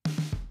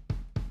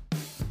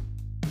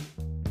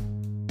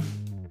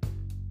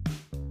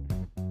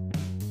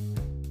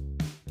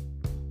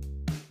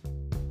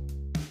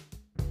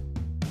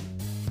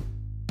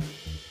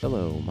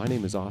Hello, my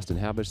name is Austin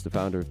Habish, the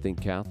founder of Think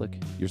Catholic,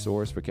 your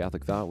source for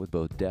Catholic thought with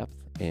both depth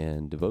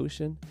and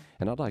devotion,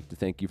 and I'd like to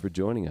thank you for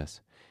joining us.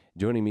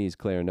 Joining me is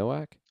Claire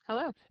Nowak.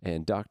 Hello.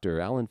 And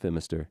Dr. Alan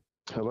Phimister.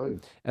 Hello.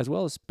 As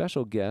well as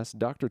special guest,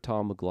 Dr.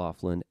 Tom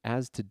McLaughlin,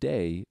 as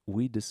today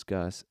we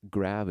discuss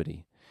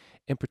gravity,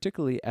 and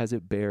particularly as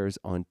it bears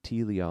on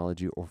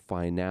teleology or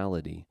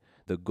finality,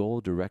 the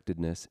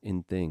goal-directedness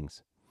in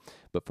things.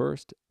 But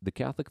first, the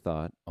Catholic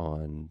thought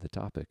on the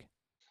topic.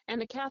 And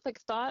the Catholic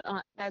thought,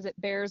 as it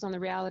bears on the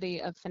reality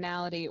of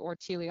finality or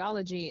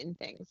teleology in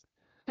things,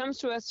 comes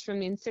to us from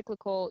the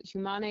encyclical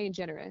Humanae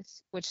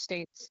Generis, which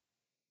states,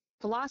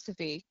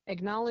 "Philosophy,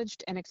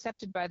 acknowledged and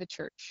accepted by the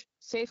Church,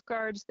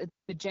 safeguards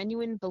the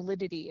genuine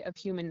validity of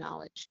human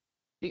knowledge,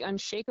 the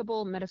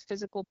unshakable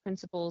metaphysical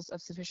principles of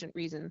sufficient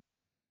reason,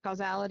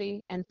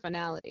 causality and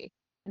finality,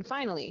 and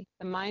finally,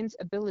 the mind's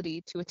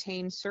ability to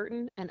attain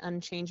certain and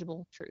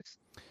unchangeable truth."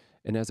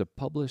 And as a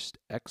published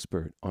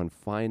expert on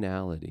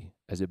finality,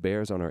 as it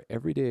bears on our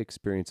everyday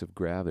experience of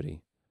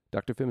gravity,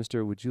 Dr.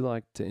 Phimister, would you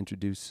like to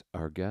introduce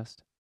our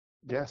guest?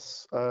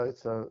 Yes,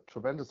 it's a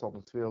tremendous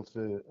honor to be able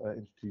to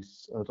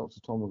introduce Dr.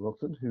 Tom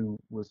McLaughlin, who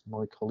was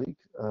my colleague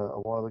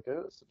a while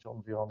ago at St.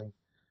 John Vianney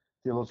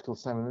Theological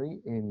Seminary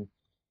in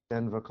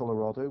Denver,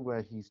 Colorado,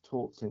 where he's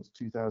taught since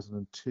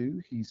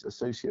 2002. He's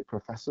associate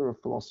professor of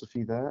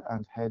philosophy there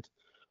and head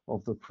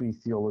of the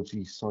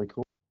pre-theology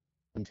cycle.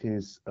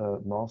 His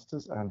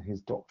master's and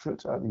his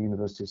doctorate at the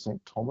University of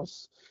St.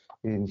 Thomas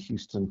in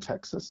Houston,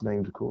 Texas,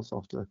 named, of course,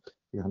 after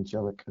the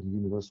angelic and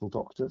universal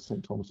doctor,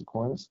 St. Thomas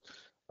Aquinas.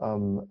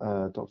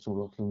 Dr.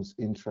 McLaughlin's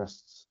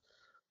interests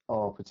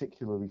are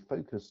particularly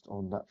focused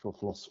on natural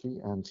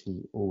philosophy, and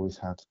he always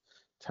had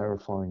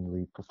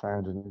terrifyingly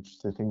profound and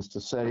interesting things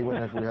to say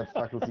whenever we had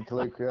faculty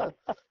colloquia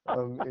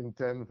in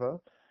Denver.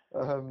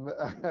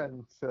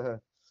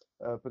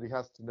 But he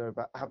has to know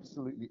about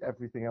absolutely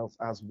everything else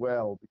as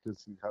well,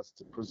 because he has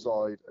to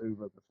preside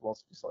over the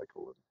philosophy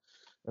cycle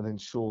and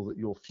ensure that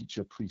your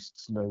future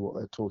priests know what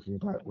they're talking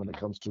about when it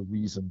comes to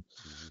reason.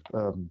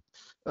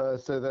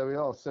 So there we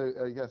are. So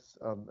yes,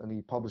 and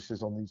he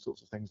publishes on these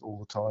sorts of things all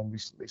the time.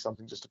 Recently,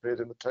 something just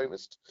appeared in the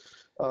Thomist.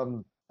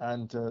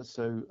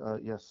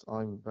 Yes,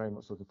 I'm very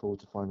much looking forward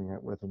to finding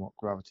out whether or not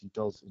gravity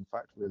does, in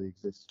fact, really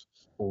exist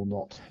or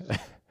not.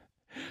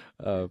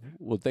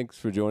 Well, thanks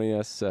for joining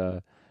us,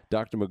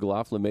 Dr.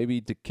 McLaughlin.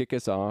 Maybe to kick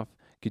us off,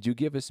 could you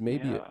give us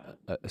maybe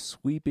a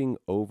sweeping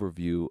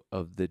overview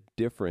of the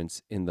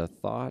difference in the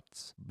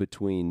thoughts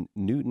between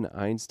Newton,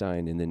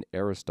 Einstein, and then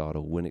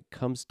Aristotle when it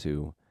comes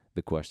to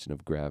the question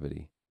of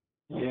gravity?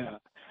 Yeah.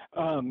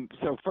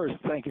 So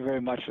first, thank you very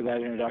much for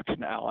that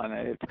introduction, Alan.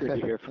 It's good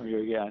to hear from you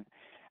again.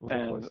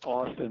 And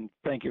Austin,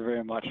 thank you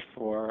very much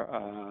for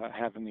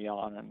having me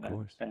on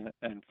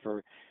and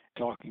for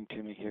talking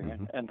to me here.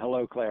 Mm-hmm. And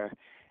hello, Claire.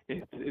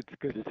 It's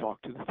good to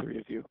talk to the three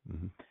of you.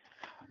 Mm-hmm.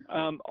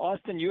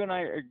 Austin, you and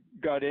I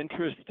got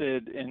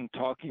interested in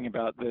talking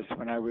about this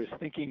when I was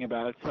thinking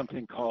about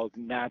something called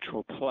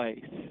natural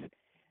place.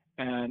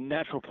 And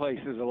natural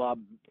place is a lot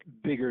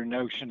bigger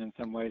notion in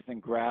some ways than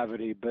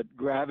gravity, but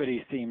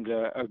gravity seemed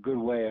a good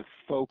way of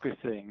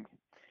focusing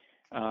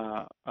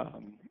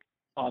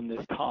on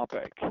this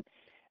topic.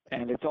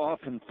 And it's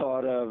often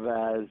thought of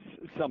as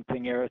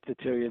something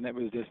Aristotelian that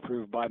was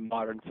disproved by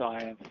modern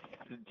science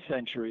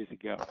centuries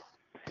ago.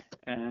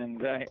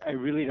 And I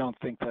really don't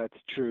think that's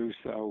true.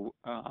 So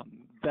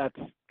that's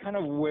kind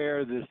of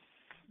where this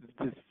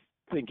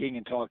thinking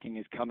and talking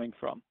is coming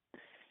from.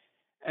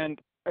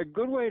 And a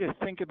good way to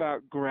think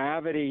about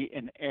gravity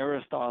in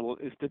Aristotle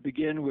is to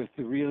begin with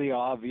the really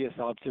obvious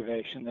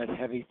observation that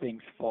heavy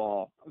things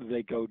fall,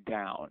 they go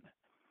down.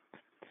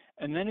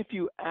 And then if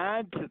you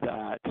add to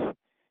that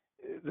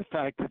the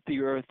fact that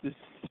the Earth is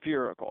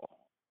spherical.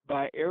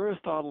 By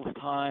Aristotle's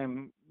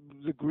time,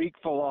 the Greek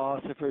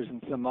philosophers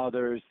and some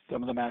others,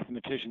 some of the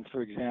mathematicians,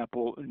 for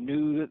example,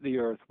 knew that the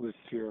Earth was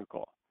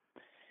spherical.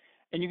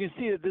 And you can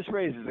see that this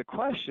raises a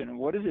question: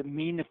 what does it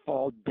mean to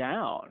fall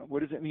down?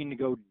 What does it mean to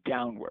go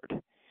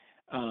downward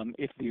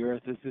if the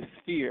Earth is a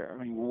sphere?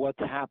 I mean, what's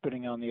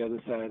happening on the other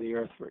side of the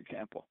Earth, for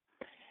example?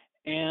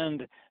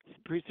 And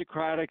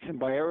pre-Socratics and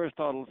by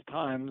Aristotle's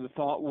time, the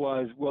thought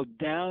was, well,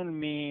 down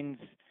means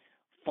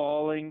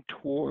falling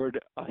toward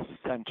a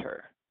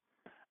center.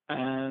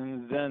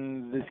 And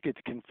then this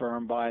gets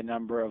confirmed by a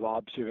number of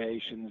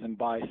observations and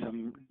by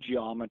some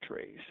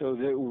geometry. So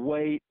the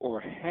weight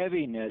or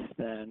heaviness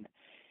then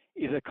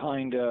is a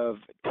kind of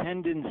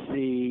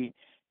tendency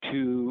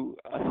to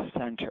a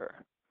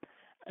center.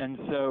 And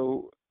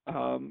so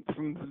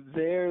from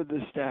there,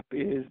 the step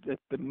is that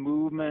the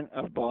movement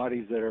of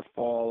bodies that are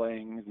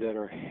falling, that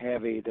are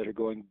heavy, that are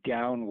going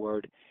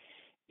downward,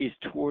 is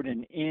toward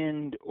an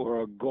end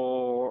or a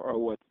goal, or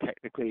what's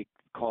technically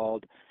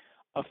called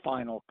a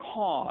final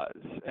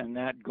cause, and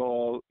that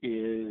goal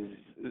is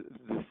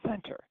the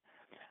center.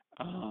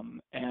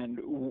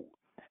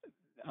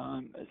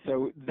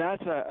 So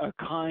that's a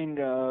kind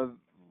of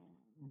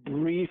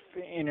brief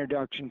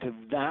introduction to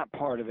that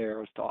part of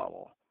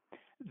Aristotle.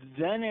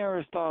 Then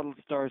Aristotle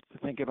starts to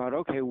think about,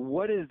 okay,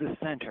 what is the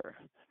center?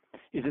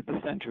 Is it the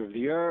center of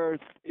the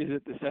Earth? Is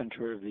it the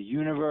center of the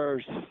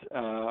universe?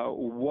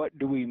 What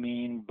do we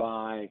mean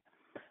by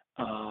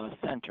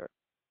center?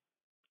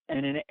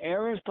 And in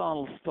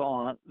Aristotle's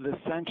thought, the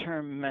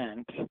center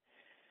meant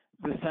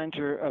the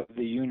center of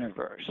the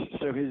universe.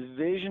 So his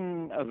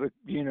vision of the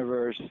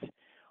universe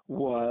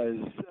was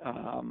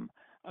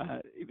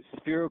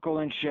spherical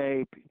in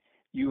shape.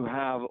 You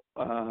have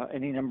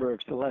any number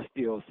of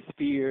celestial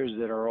spheres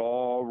that are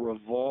all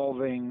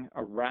revolving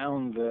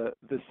around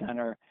the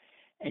center,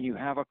 and you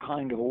have a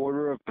kind of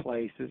order of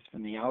places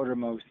from the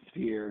outermost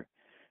sphere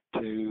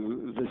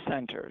to the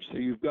center. So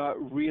you've got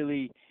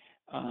really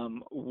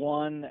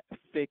one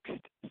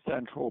fixed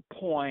central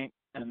point,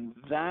 and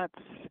that's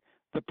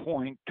the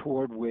point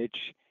toward which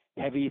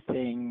heavy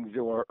things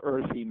or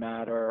earthy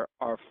matter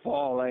are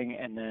falling,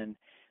 and then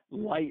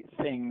light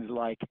things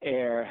like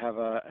air have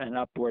an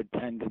upward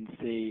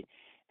tendency,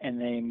 and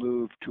they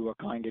move to a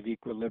kind of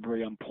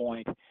equilibrium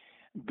point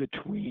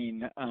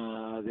between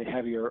the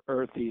heavier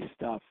earthy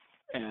stuff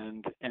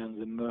and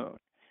the moon.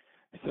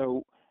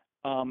 So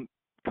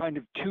kind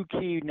of two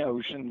key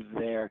notions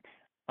there.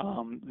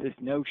 This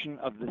notion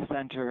of the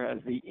center as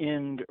the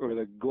end or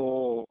the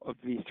goal of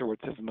these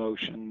sorts of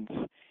motions,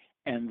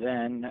 and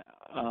then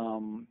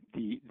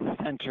the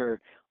center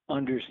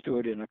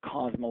understood in a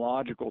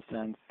cosmological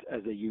sense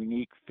as a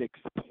unique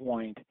fixed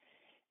point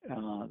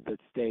that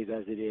stays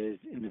as it is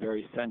in the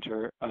very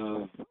center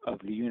of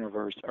the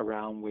universe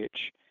around which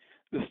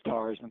the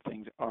stars and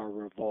things are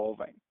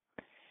revolving.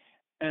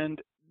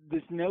 And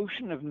this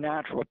notion of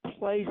natural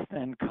place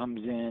then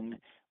comes in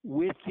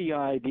with the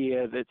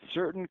idea that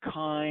certain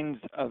kinds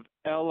of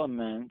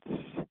elements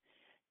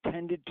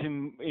tended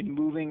to, in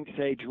moving,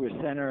 say, to a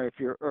center if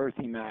you're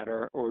earthy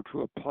matter, or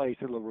to a place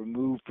a little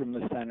removed from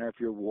the center if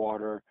you're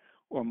water,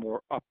 or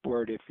more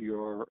upward if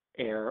you're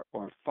air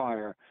or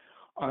fire,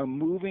 are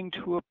moving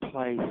to a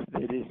place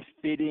that is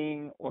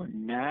fitting or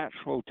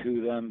natural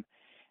to them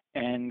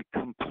and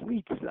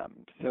completes them.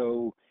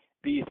 So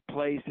these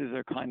places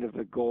are kind of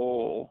the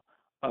goal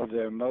of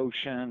their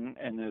motion,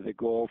 and they're the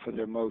goal for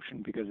their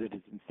motion because it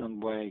is in some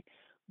way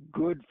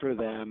good for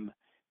them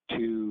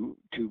to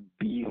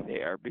be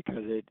there,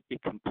 because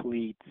it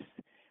completes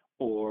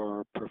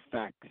or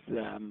perfects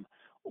them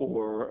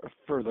or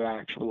further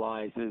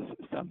actualizes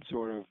some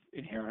sort of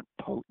inherent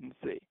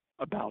potency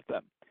about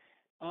them.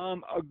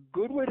 A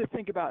good way to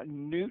think about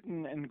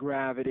Newton and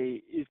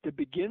gravity is to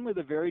begin with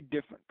a very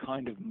different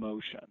kind of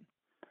motion.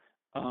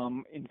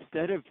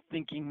 Instead of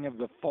thinking of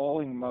the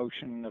falling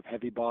motion of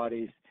heavy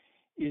bodies,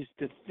 is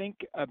to think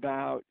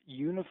about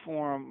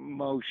uniform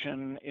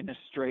motion in a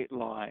straight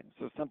line.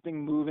 So something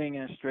moving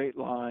in a straight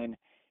line,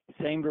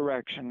 same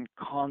direction,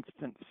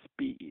 constant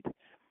speed.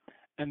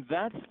 And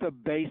that's the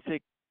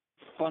basic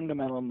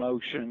fundamental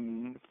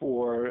motion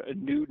for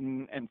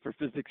Newton and for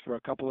physics for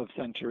a couple of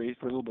centuries,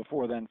 for a little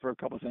before then, for a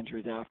couple of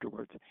centuries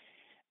afterwards,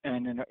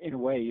 and in a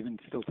way even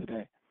still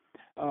today.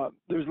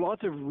 There's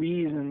lots of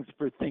reasons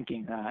for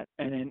thinking that,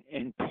 and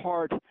in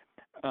part,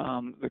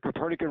 the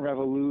Copernican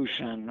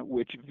revolution,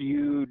 which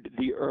viewed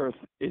the Earth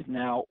is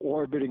now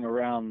orbiting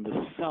around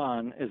the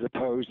sun as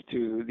opposed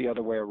to the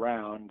other way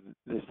around,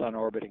 the sun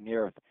orbiting the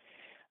Earth,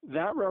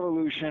 that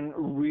revolution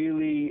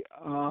really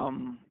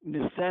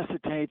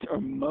necessitates or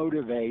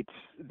motivates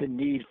the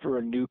need for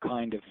a new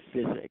kind of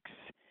physics.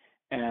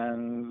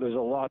 And there's a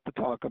lot to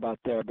talk about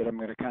there, but I'm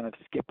going to kind of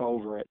skip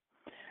over it.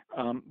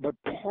 But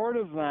part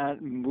of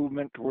that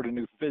movement toward a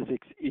new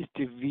physics is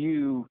to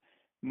view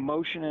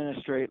motion in a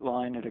straight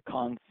line at a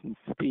constant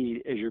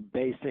speed as your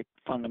basic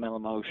fundamental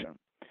motion.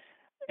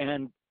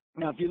 And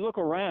now if you look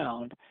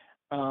around,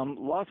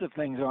 lots of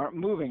things aren't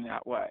moving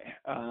that way.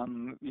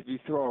 If you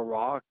throw a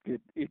rock,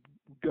 it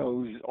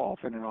goes off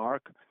in an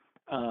arc.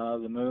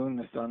 The moon,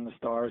 the sun, the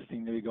stars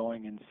seem to be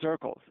going in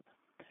circles.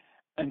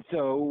 And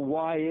so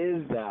why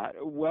is that?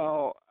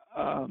 Well,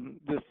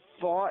 the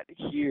thought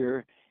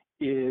here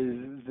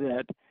is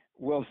that,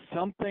 well,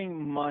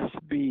 something must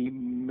be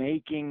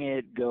making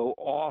it go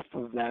off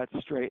of that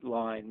straight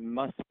line,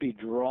 must be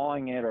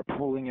drawing it or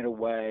pulling it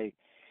away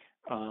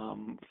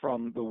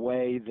from the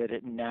way that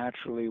it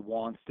naturally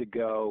wants to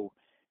go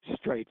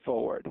straight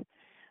forward.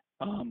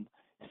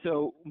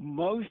 So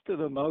most of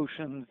the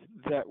motions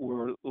that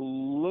we're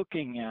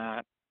looking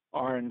at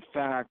are in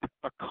fact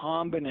a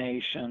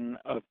combination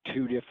of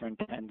two different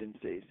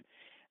tendencies.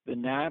 The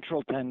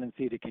natural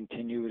tendency to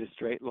continue at a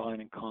straight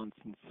line and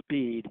constant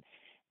speed,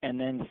 and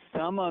then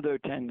some other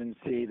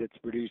tendency that's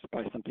produced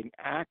by something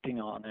acting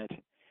on it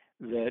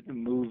that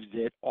moves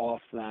it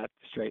off that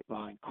straight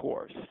line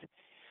course.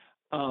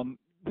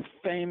 The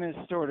famous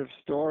sort of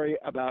story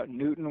about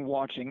Newton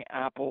watching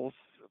apples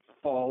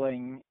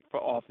falling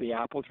off the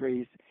apple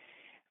trees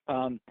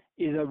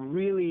is a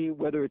really,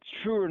 whether it's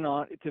true or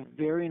not, it's a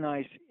very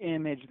nice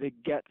image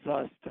that gets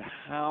us to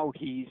how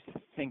he's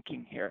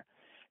thinking here.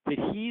 That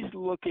he's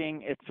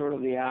looking at sort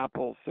of the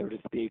apple, so to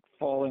speak,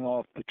 falling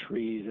off the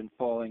trees and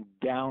falling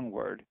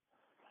downward.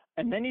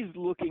 And then he's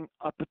looking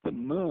up at the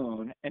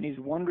moon, and he's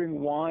wondering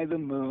why the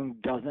moon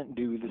doesn't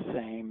do the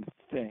same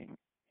thing.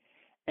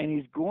 and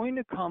he's going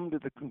to come to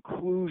the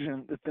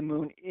conclusion that the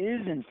moon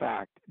is, in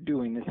fact,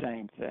 doing the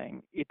same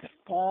thing. It's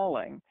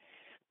falling,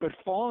 but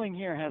falling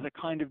here has a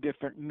kind of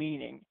different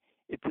meaning.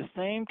 At the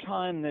same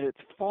time that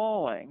it's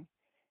falling,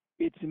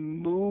 it's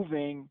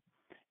moving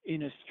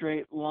in a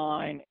straight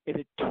line at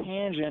a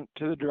tangent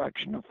to the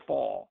direction of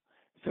fall.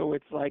 So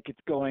it's like it's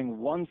going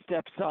one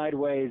step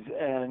sideways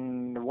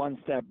and one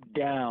step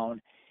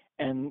down,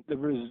 and the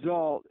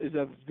result is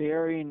a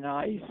very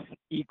nice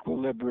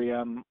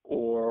equilibrium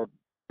or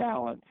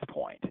balance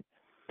point.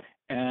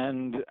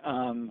 And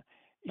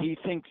he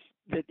thinks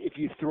that if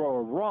you throw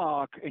a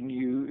rock and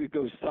it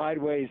goes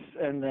sideways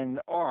and then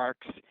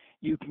arcs,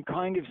 you can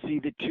kind of see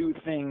the two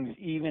things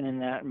even in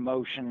that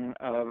motion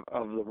of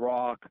the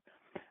rock.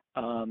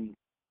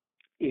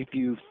 If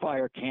you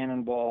fire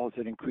cannonballs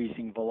at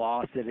increasing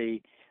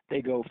velocity,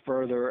 they go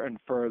further and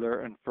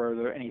further and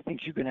further, and he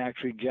thinks you can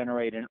actually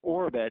generate an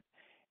orbit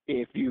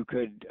if you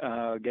could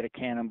get a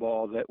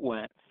cannonball that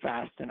went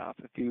fast enough.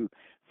 If you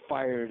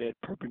fired it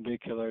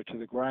perpendicular to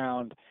the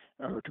ground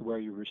or to where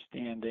you were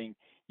standing,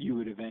 you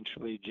would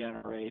eventually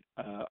generate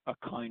a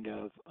kind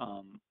of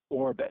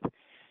orbit.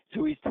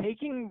 So he's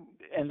taking,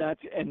 and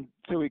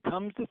so he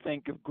comes to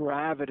think of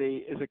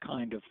gravity as a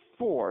kind of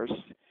force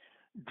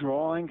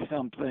drawing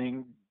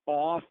something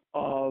off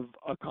of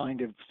a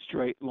kind of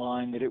straight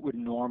line that it would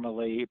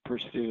normally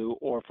pursue,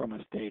 or from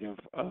a state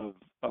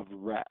of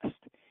rest.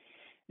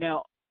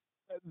 Now,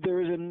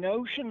 there is a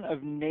notion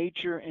of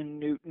nature in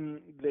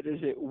Newton that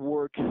is at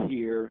work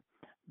here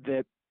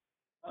that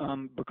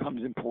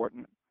becomes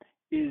important.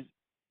 Is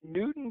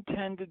Newton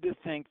tended to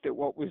think that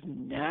what was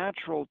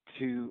natural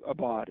to a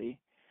body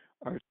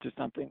or to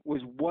something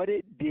was what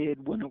it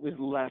did when it was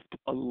left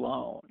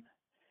alone.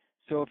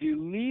 So if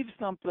you leave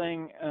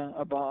something,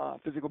 a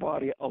physical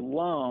body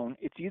alone,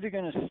 it's either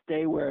going to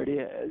stay where it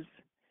is,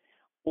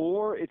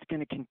 or it's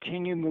going to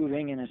continue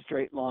moving in a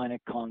straight line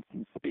at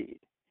constant speed.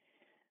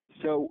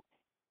 So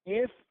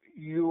if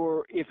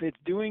it's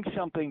doing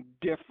something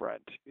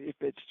different, if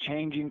it's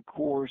changing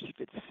course, if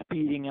it's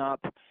speeding up,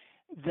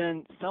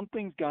 then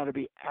something's got to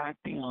be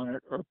acting on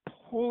it or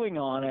pulling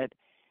on it,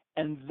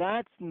 and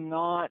that's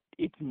not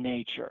its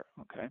nature,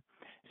 okay?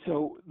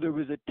 So there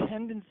was a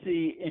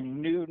tendency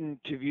in Newton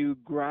to view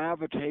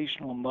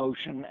gravitational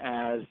motion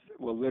as,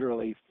 well,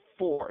 literally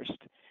forced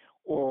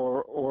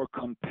or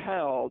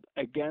compelled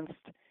against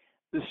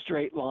the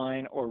straight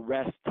line or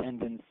rest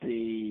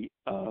tendency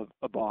of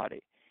a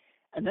body.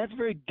 And that's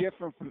very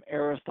different from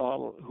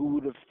Aristotle, who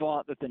would have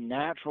thought that the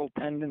natural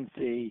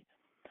tendency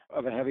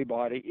of a heavy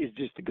body is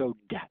just to go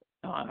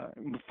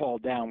fall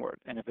downward,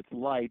 and if it's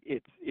light,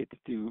 it's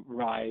to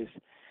rise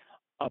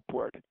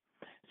upward.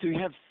 So you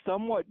have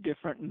somewhat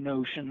different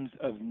notions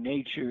of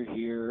nature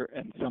here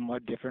and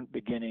somewhat different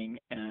beginning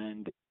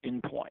and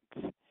end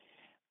points.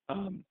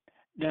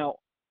 Now,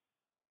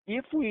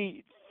 if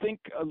we think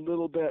a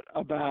little bit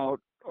about,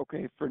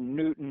 okay, for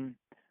Newton,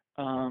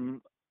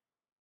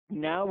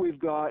 now we've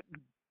got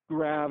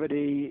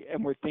gravity,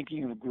 and we're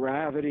thinking of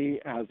gravity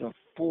as a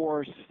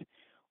force,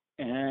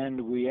 and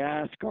we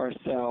ask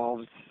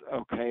ourselves,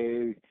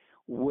 okay,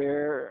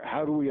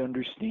 how do we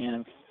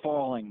understand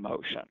falling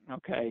motion,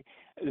 okay?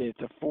 It's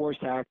a force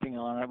acting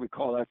on it. We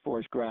call that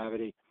force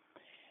gravity.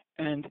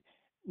 And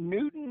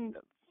Newton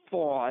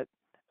thought,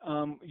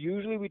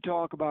 usually we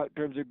talk about in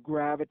terms of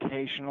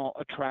gravitational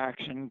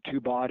attraction. Two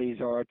bodies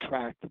are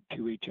attracted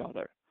to each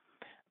other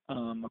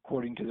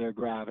according to their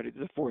gravity,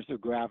 the force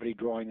of gravity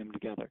drawing them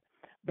together.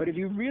 But if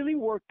you really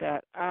work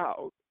that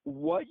out,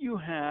 what you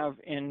have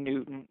in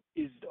Newton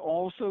is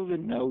also the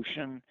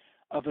notion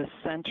of a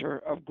center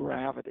of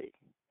gravity.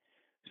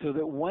 So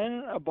that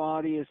when a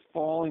body is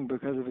falling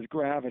because of its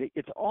gravity,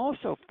 it's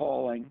also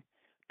falling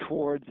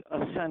towards a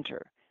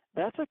center.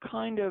 That's a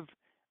kind of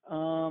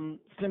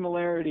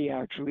similarity,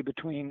 actually,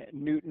 between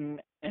Newton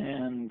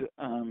and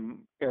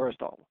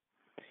Aristotle.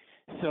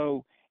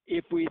 So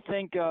if we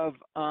think of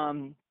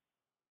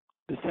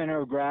the center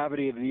of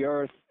gravity of the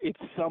Earth, it's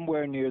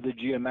somewhere near the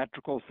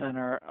geometrical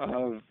center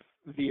of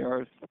the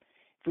Earth.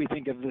 If we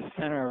think of the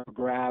center of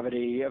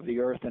gravity of the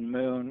Earth and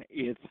Moon,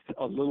 it's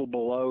a little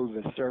below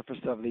the surface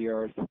of the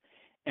Earth,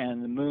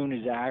 and the Moon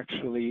is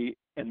actually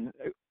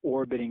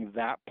orbiting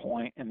that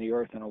point, and the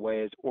Earth, in a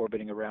way, is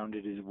orbiting around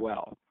it as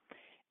well.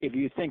 If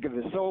you think of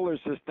the solar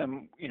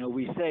system,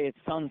 we say it's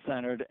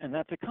sun-centered, and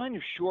that's a kind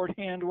of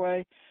shorthand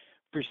way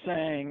for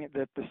saying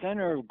that the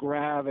center of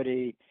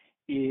gravity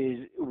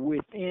is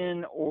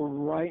within or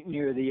right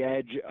near the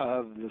edge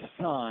of the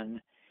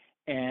sun,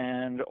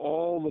 and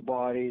all the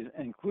bodies,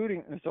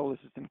 including the solar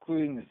system,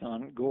 including the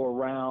sun, go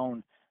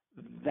around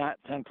that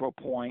central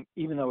point,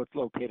 even though it's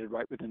located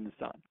right within the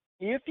sun.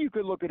 If you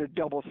could look at a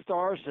double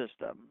star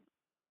system,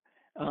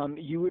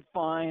 you would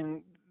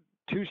find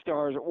two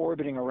stars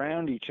orbiting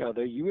around each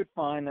other. You would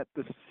find that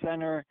the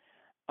center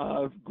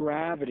of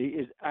gravity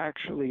is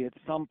actually at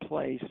some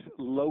place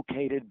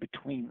located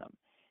between them.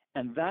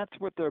 And that's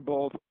what they're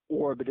both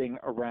orbiting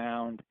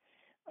around.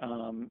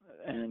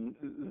 And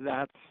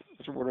that's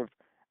sort of,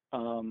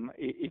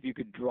 if you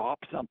could drop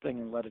something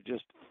and let it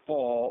just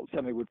fall,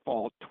 something would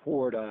fall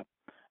toward a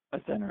a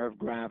center of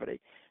gravity.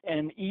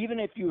 And even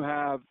if you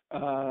have,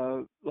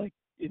 like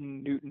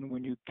in Newton,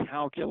 when you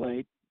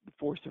calculate the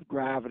force of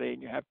gravity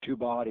and you have two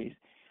bodies,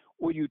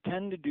 what you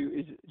tend to do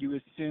is you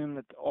assume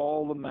that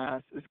all the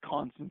mass is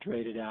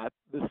concentrated at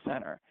the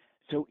center.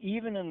 So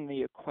even in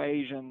the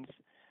equations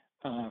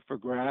for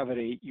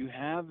gravity, you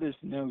have this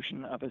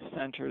notion of a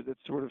center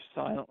that's sort of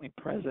silently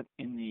present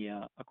in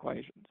the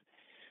equations.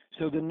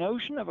 So the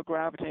notion of a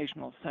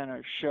gravitational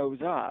center shows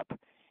up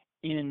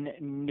in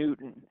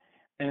Newton.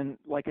 And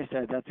like I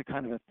said, that's a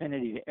kind of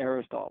affinity to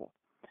Aristotle.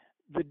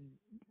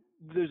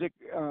 There's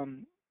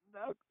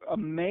a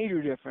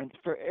major difference.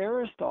 For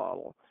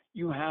Aristotle,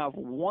 you have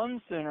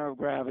one center of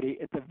gravity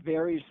at the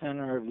very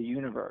center of the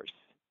universe.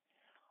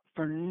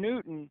 For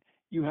Newton,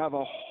 you have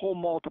a whole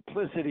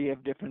multiplicity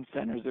of different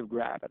centers of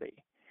gravity.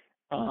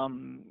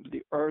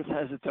 The Earth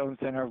has its own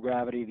center of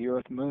gravity. The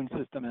Earth-Moon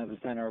system has a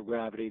center of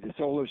gravity. The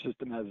solar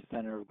system has a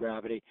center of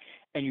gravity,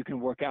 and you can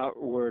work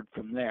outward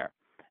from there.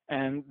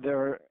 And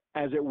they're,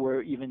 as it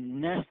were, even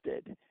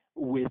nested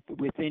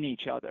within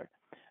each other.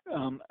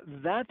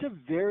 That's a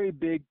very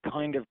big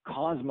kind of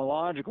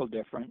cosmological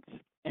difference,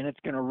 and it's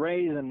going to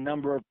raise a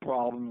number of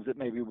problems that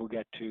maybe we'll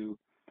get to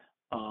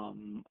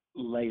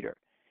later.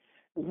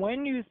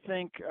 When you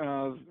think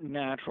of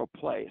natural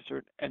place,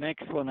 or an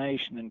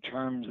explanation in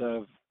terms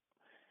of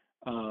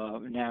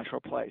natural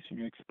place, and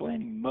you're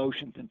explaining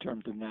motions in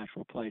terms of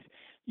natural place,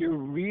 you're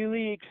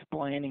really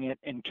explaining it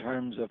in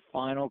terms of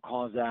final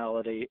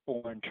causality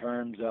or in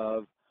terms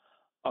of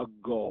a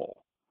goal.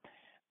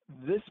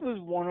 This was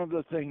one of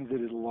the things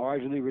that is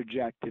largely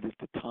rejected at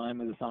the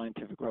time of the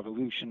scientific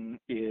revolution,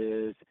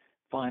 is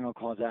final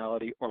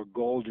causality or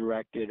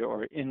goal-directed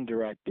or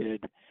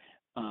indirected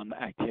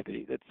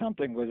activity, that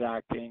something was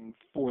acting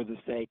for the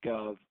sake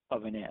of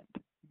an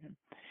end.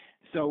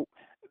 So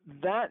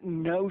that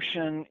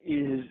notion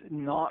is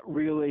not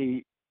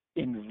really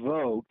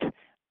invoked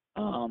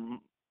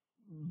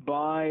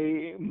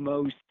by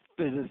most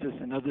physicists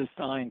and other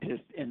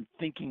scientists in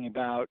thinking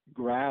about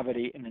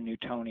gravity in a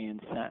Newtonian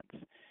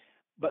sense.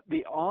 But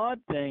the odd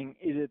thing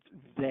is it's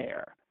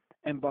there.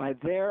 And by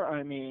there,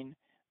 I mean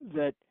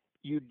that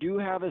you do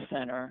have a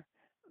center.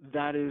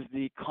 That is,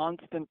 the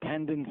constant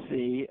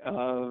tendency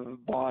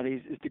of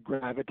bodies is to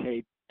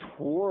gravitate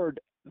toward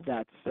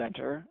that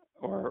center,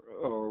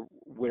 or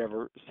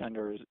whatever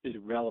center is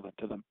relevant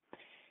to them.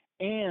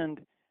 And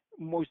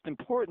most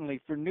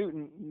importantly for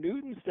Newton,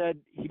 Newton said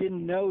he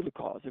didn't know the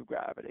cause of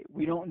gravity.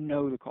 We don't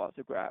know the cause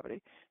of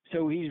gravity.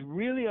 So he's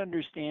really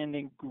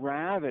understanding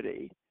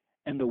gravity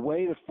and the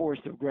way the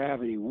force of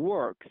gravity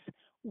works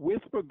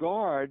with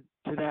regard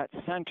to that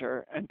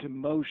center and to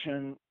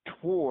motion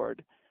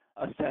toward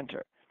a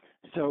center.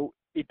 So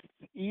it's,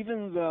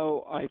 even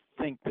though I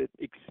think that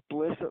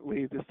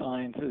explicitly the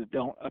sciences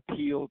don't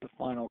appeal to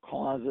final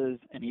causes,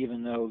 and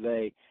even though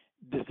they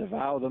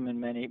disavow them, and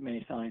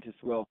many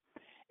scientists will,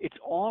 it's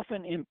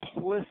often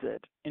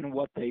implicit in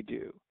what they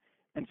do.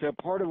 And so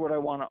part of what I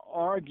want to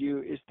argue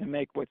is to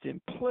make what's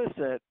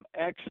implicit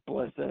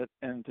explicit,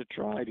 and to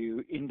try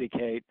to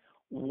indicate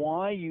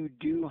why you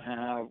do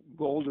have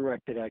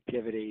goal-directed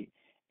activity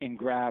in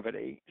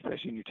gravity,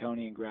 especially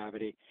Newtonian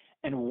gravity,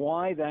 and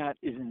why that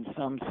is in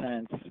some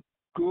sense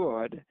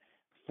good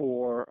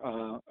for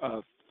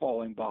a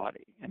falling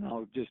body. And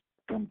I'll just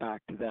come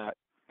back to that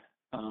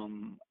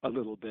a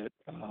little bit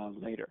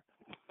later.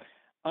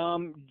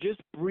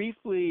 Just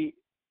briefly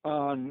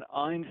on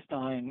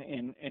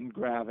Einstein and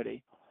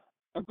gravity.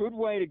 A good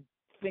way to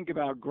think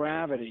about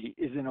gravity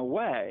is, in a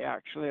way,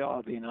 actually,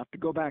 oddly enough, to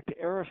go back to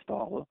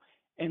Aristotle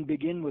and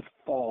begin with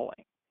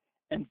falling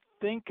and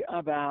think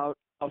about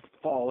a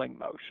falling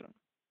motion.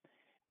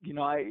 You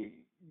know, I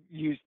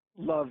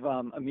love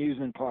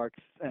amusement parks,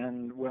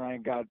 and when I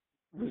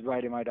was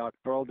writing my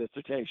doctoral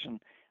dissertation,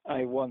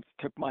 I once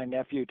took my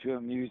nephew to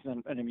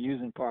an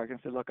amusement park and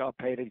said, look, I'll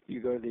pay if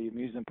you go to the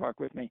amusement park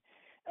with me,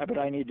 but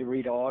I need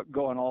to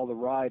go on all the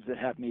rides that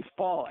have me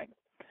falling.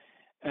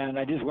 And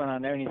I just went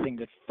on anything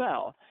that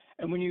fell.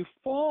 And when you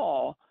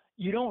fall,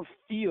 you don't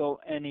feel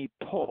any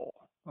pull,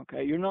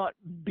 okay? You're not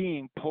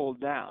being pulled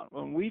down.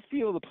 When we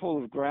feel the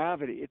pull of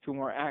gravity, it's when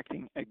we're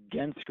acting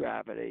against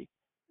gravity,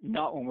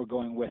 not when we're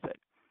going with it.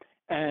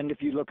 And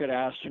if you look at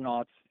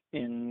astronauts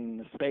in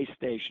the space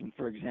station,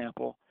 for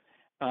example,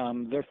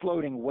 they're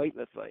floating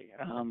weightlessly.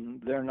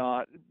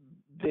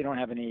 They don't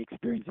have any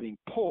experience of being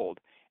pulled.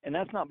 And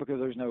that's not because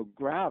there's no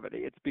gravity.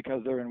 It's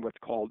because they're in what's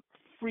called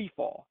free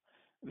fall.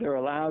 They're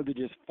allowed to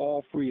just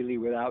fall freely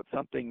without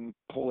something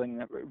pulling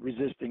them,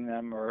 resisting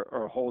them,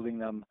 or holding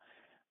them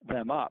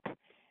up.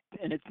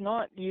 And it's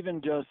not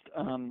even just,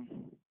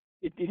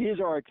 it is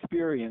our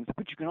experience,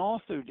 but you can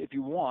also, if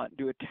you want,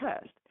 do a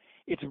test.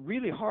 It's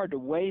really hard to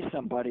weigh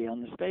somebody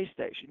on the space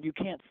station. You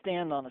can't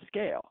stand on a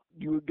scale.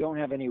 You don't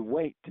have any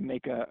weight to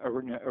make an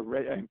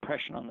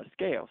impression on the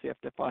scale, so you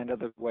have to find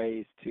other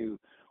ways to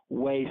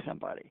weigh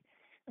somebody.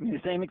 I mean,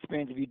 the same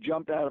experience if you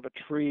jumped out of a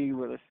tree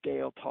with a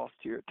scale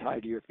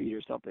tied to your feet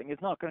or something.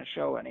 It's not going to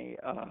show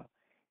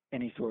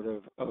any sort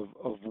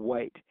of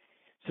weight.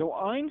 So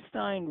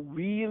Einstein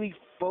really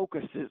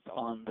focuses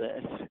on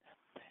this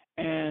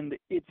And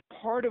it's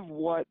part of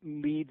what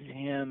leads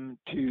him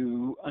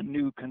to a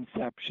new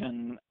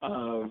conception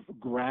of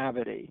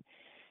gravity.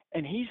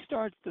 And he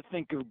starts to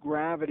think of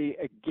gravity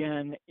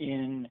again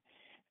in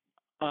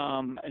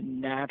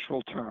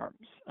natural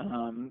terms,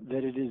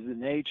 that it is the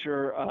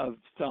nature of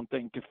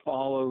something to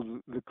follow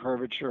the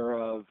curvature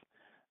of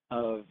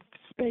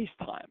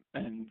space-time.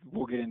 And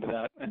we'll get into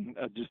that in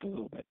just a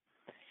little bit.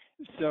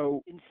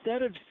 So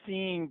instead of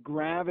seeing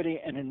gravity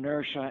and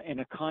inertia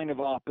in a kind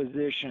of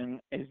opposition,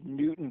 as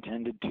Newton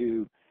tended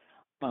to,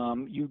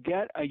 you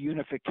get a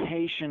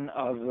unification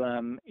of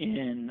them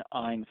in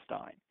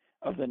Einstein,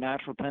 of the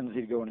natural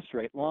tendency to go in a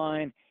straight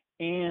line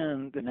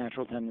and the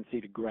natural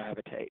tendency to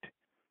gravitate.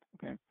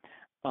 Okay,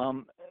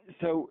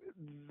 so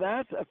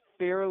that's a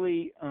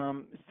fairly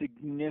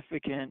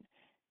significant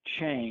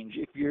change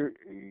if you're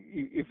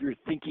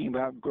thinking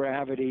about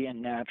gravity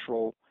and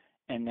natural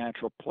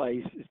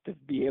place, is to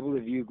be able to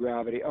view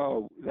gravity.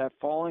 Oh, that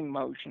falling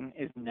motion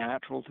is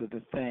natural to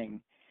the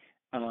thing.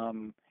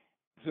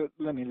 So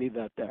let me leave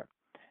that there.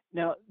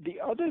 Now, the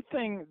other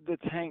thing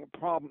that's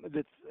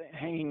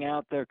hanging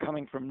out there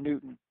coming from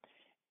Newton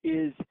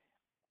is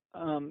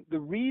the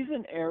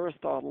reason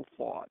Aristotle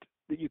thought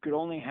that you could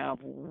only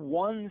have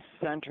one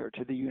center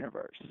to the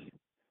universe,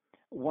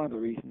 one of the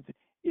reasons,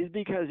 is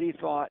because he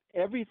thought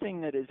everything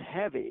that is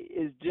heavy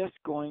is just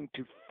going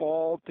to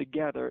fall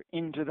together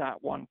into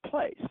that one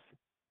place.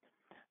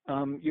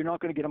 You're not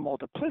going to get a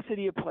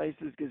multiplicity of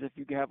places, because if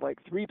you have like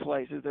 3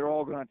 places, they're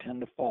all going to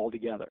tend to fall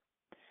together.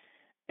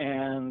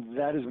 And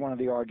that is one of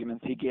the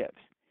arguments he gives.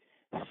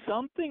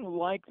 Something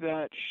like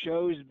that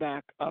shows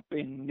back up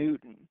in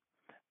Newton.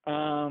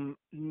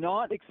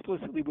 Not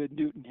explicitly with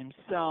Newton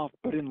himself,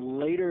 but in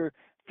later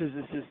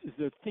physicists,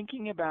 they're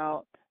thinking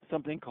about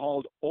something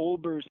called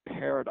Olber's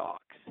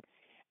paradox.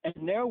 And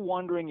they're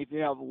wondering, if you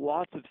have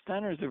lots of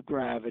centers of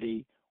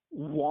gravity,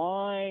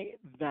 why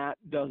that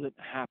doesn't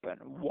happen,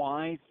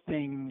 why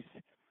things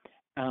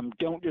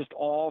don't just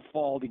all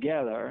fall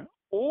together.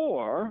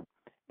 Or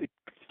the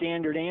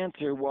standard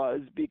answer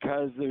was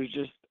because there's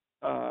just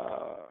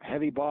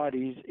heavy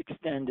bodies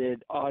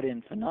extended ad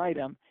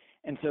infinitum,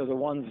 and so the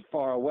ones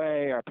far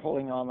away are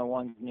pulling on the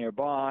ones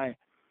nearby,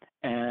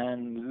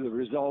 and the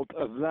result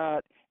of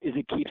that is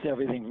it keeps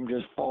everything from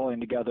just falling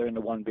together into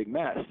one big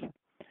mess.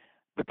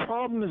 The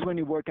problem is when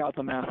you work out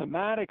the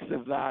mathematics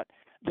of that,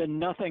 then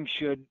nothing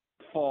should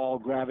fall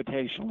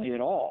gravitationally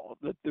at all.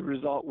 That the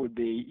result would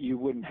be you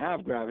wouldn't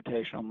have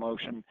gravitational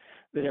motion,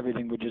 that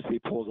everything would just be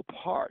pulled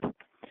apart.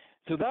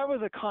 So that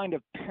was a kind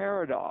of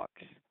paradox.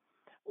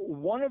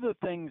 One of the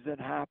things that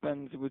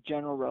happens with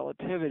general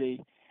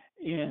relativity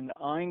in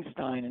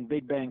Einstein and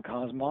Big Bang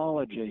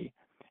cosmology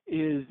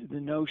is the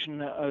notion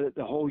that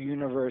the whole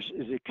universe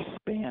is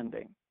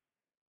expanding.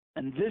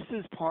 And this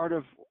is part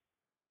of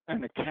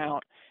an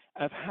account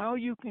of how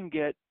you can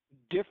get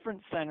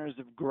different centers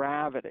of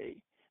gravity,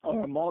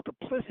 or a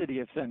multiplicity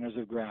of centers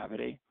of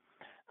gravity,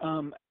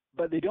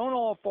 but they don't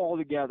all fall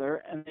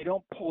together and they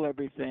don't pull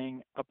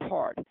everything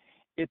apart.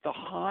 At the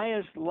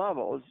highest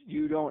levels,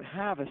 you don't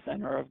have a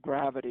center of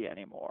gravity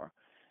anymore.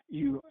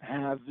 You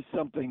have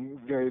something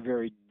very,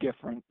 very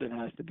different that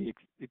has to be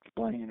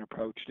explained and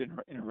approached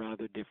in a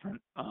rather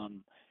different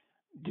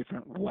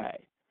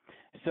way.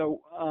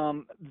 So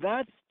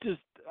that's just,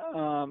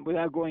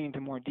 without going into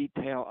more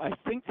detail, I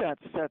think that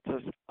sets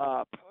us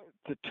up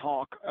to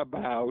talk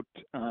about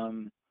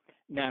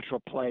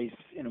natural place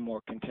in a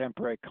more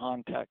contemporary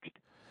context.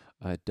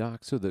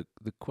 Doc, so the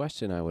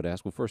question I would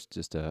ask, well, first,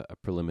 just a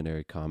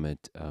preliminary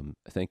comment.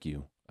 Thank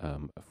you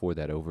for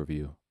that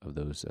overview of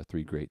those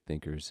 3 great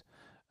thinkers,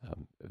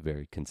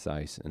 very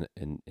concise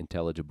and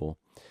intelligible.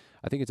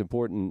 I think it's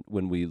important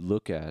when we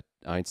look at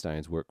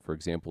Einstein's work, for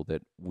example,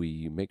 that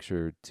we make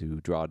sure to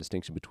draw a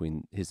distinction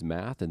between his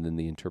math and then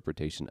the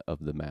interpretation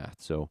of the math.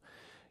 So,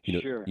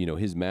 you know,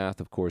 his math,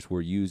 of course,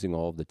 we're using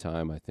all of the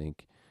time. I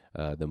think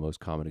the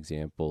most common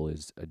example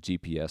is a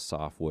GPS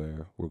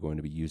software. We're going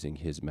to be using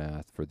his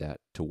math for that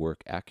to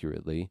work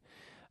accurately.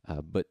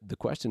 But the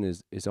question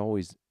is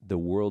always the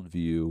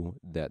worldview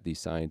that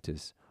these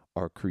scientists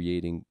are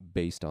creating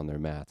based on their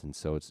math. And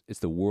so it's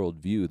the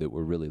worldview that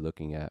we're really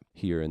looking at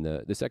here. And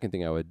the second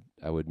thing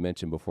I would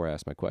mention before I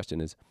ask my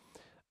question is,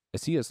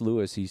 C.S.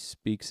 Lewis, he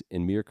speaks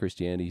in Mere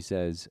Christianity. He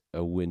says,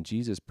 when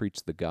Jesus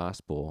preached the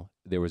gospel,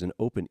 there was an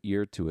open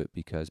ear to it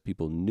because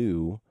people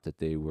knew that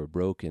they were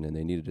broken and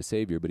they needed a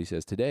savior. But he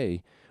says,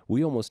 today,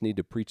 we almost need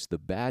to preach the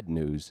bad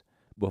news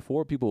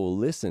before people will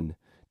listen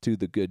to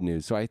the good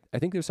news. So I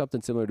think there's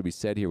something similar to be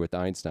said here with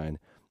Einstein,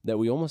 that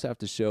we almost have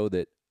to show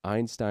that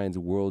Einstein's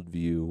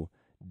worldview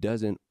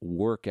doesn't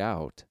work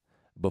out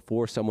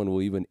before someone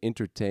will even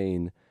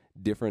entertain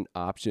different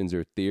options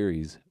or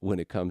theories when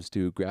it comes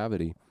to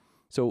gravity.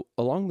 So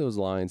along those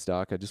lines,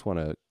 Doc, I just want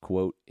to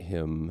quote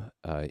him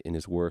in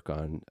his work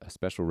on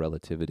special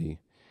relativity.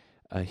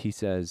 He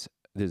says,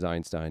 this is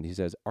Einstein, he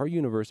says, our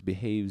universe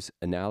behaves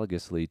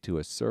analogously to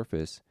a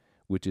surface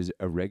which is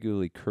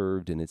irregularly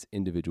curved in its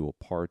individual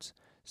parts,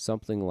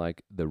 something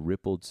like the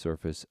rippled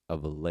surface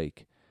of a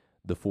lake.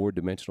 The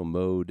four-dimensional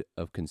mode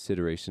of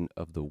consideration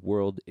of the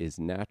world is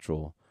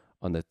natural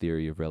on the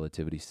theory of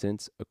relativity,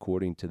 since,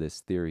 according to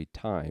this theory,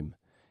 time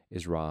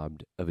is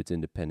robbed of its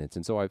independence.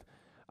 And so I've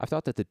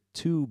thought that the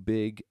two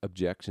big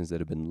objections that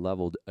have been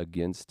leveled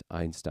against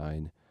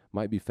Einstein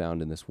might be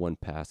found in this one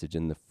passage.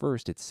 In the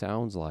first, it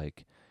sounds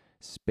like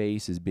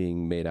space is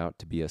being made out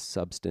to be a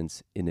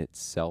substance in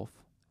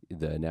itself,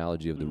 the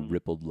analogy of the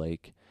rippled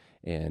lake.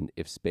 And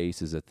if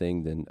space is a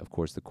thing, then of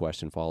course the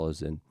question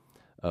follows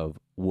of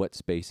what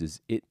space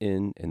is it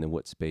in, and then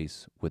what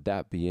space would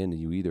that be in? And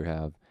you either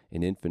have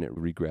an infinite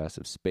regress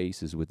of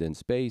spaces within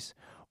space,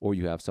 or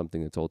you have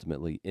something that's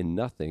ultimately in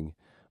nothing,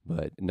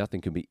 but nothing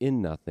can be in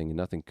nothing, and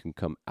nothing can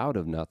come out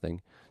of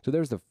nothing. So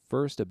there's the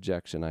first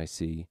objection I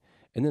see.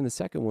 And then the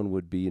second one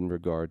would be in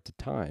regard to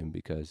time,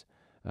 because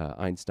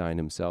Einstein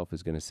himself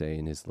is going to say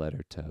in his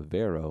letter to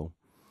Varro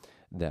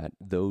that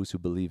for those who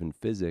believe in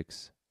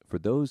physics,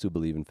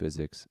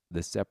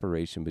 the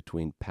separation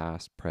between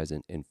past,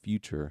 present, and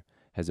future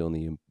has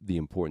only the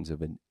importance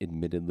of an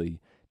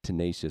admittedly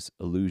tenacious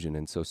illusion.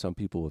 And so some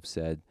people have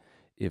said,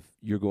 if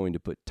you're going to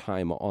put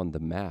time on the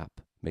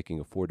map, making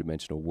a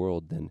four-dimensional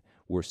world, then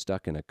we're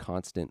stuck in a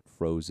constant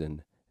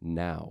frozen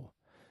now.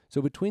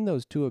 So between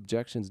those two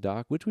objections,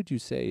 Doc, which would you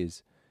say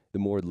is the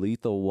more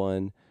lethal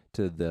one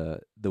to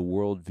the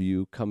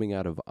worldview coming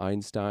out of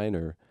Einstein?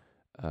 Or,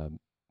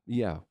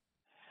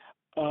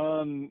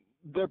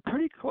 They're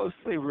pretty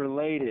closely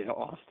related,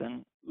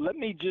 Austin. Let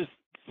me just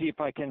see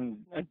if I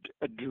can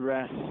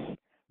address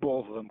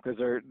both of them, because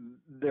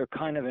they're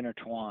kind of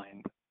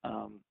intertwined.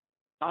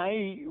 I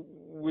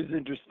am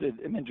interested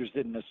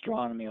in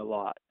astronomy a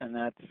lot, and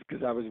that's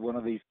because I was one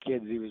of these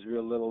kids who was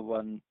real little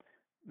when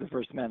the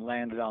first men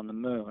landed on the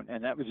moon,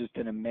 and that was just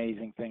an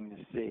amazing thing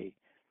to see.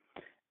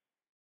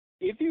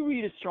 If you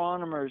read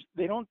astronomers,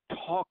 they don't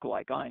talk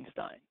like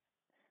Einstein.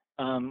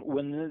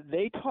 When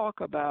they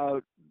talk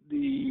about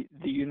the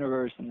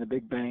universe and the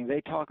Big Bang,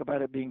 they talk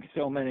about it being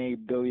so many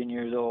billion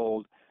years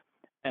old,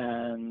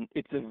 and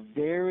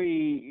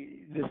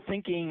the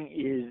thinking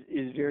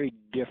is very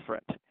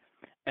different.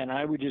 And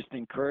I would just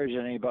encourage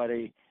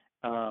anybody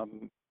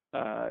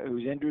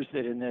who's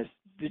interested in this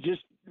to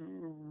just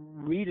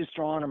read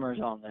astronomers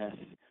on this,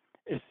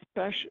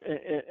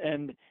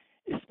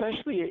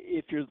 especially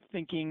if you're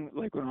thinking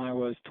like when I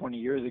was 20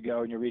 years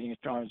ago and you're reading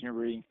astronomers and you're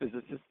reading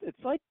physicists.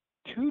 It's like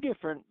two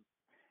different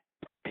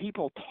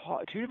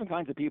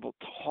kinds of people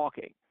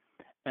talking.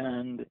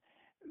 And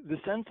the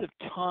sense of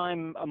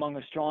time among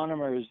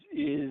astronomers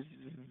is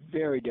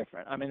very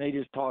different. I mean, they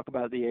just talk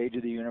about the age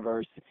of the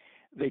universe.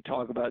 They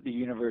talk about the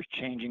universe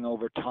changing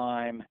over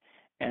time,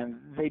 and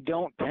they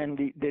don't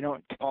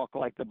talk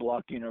like the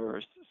block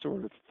universe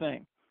sort of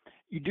thing.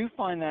 You do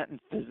find that in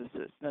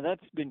physicists. Now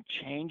that's been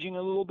changing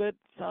a little bit,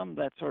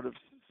 that sort of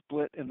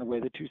split in the way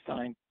the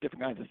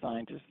different kinds of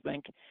scientists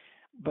think.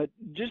 But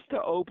just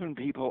to open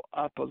people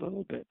up a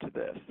little bit to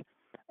this,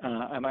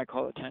 I might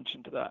call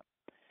attention to that.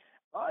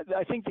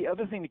 I think the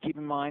other thing to keep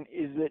in mind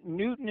is that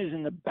Newton is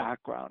in the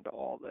background to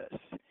all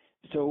this.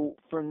 So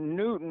for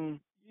Newton,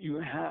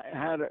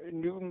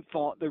 Newton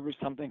thought there was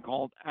something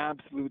called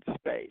absolute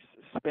space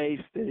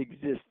that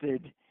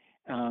existed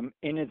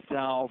in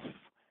itself,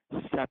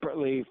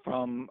 separately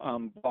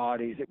from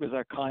bodies. It was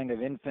a kind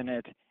of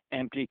infinite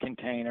empty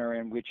container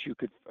in which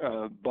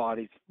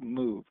bodies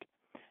moved.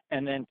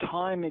 And then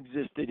time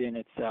existed in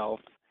itself,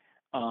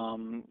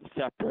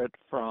 separate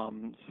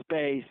from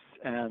space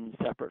and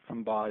separate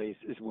from bodies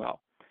as well.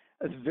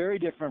 It's very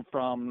different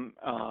from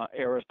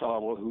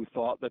Aristotle, who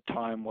thought that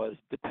time was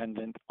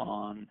dependent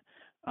on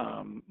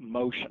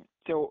motion.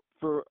 So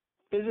for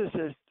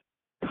physicists,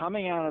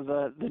 coming out of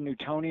the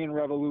Newtonian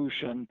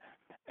revolution,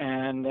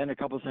 and then a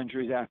couple of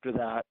centuries after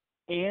that,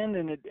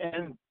 and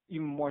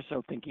even more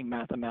so thinking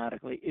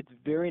mathematically, it's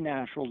very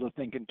natural to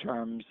think in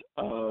terms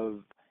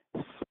of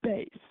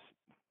space.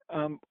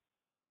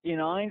 In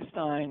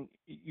Einstein,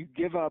 you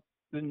give up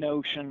the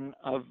notion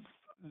of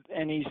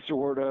any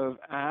sort of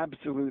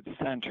absolute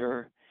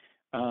center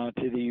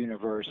to the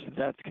universe.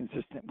 That's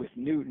consistent with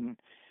Newton.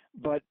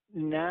 But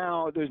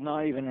now there's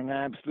not even an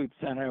absolute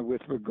center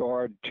with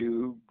regard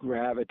to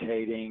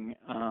gravitating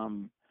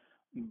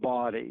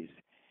bodies.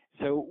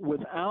 So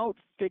without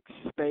fixed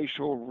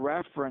spatial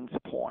reference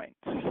points,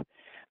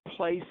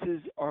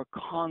 places are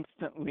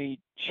constantly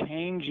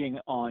changing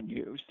on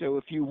you. So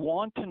if you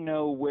want to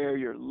know where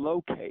you're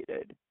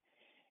located,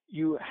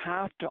 you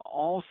have to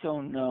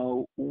also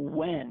know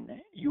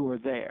when you are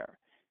there.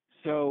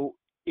 So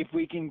if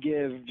we can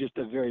give just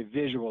a very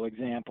visual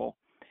example,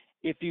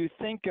 if you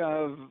think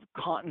of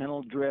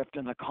continental drift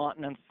and the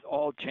continents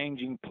all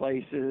changing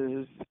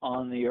places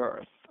on the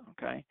Earth,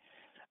 okay,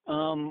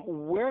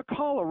 where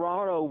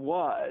Colorado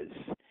was,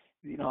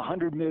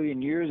 100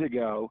 million years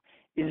ago,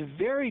 is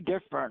very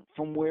different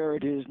from where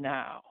it is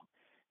now.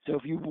 So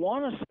if you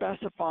want to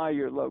specify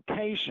your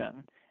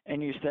location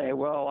and you say,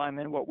 well, I'm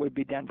in what would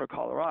be Denver,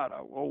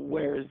 Colorado, well,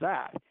 where is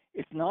that?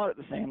 It's not at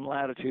the same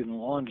latitude and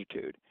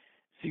longitude.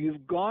 So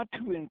you've got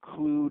to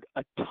include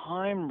a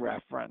time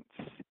reference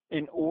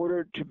in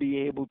order to be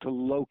able to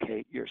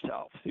locate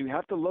yourself. So you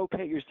have to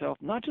locate yourself,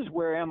 not just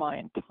where am I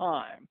in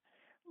time,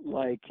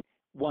 like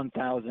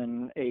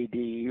 1000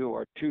 AD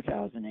or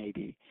 2000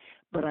 AD,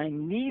 but I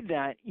need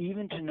that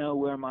even to know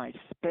where my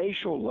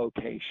spatial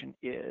location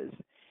is,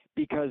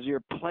 because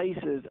your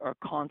places are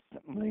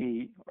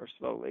constantly or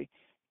slowly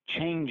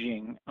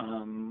changing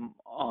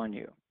on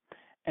you.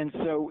 And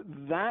so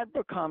that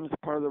becomes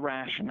part of the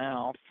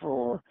rationale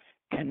for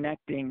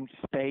connecting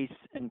space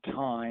and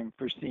time,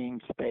 for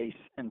seeing space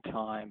and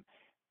time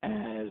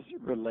as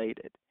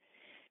related.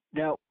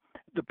 Now,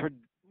 the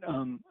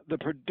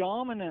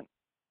predominant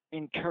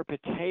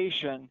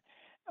interpretation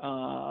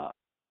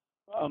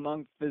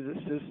among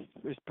physicists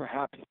has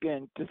perhaps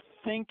been to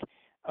think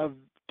of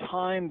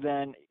time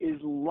then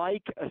is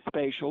like a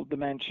spatial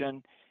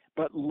dimension,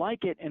 but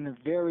like it in a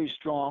very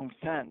strong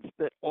sense,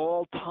 that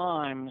all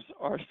times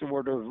are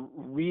sort of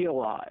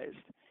realized,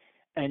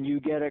 and you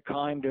get a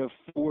kind of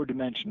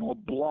four-dimensional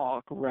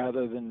block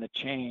rather than the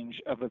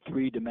change of a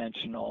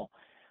three-dimensional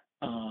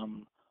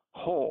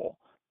whole.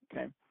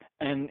 Okay,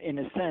 and in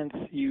a sense,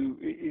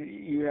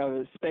 you have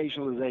a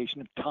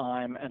spatialization of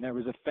time, and there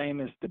was a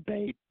famous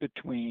debate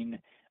between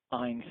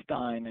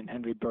Einstein and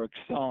Henry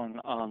Bergson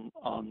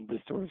on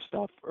this sort of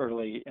stuff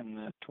early in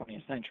the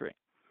 20th century.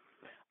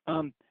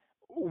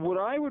 What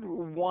I would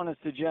want to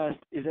suggest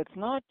is it's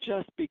not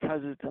just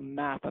because it's a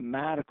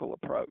mathematical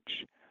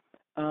approach.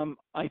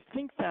 I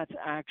think that's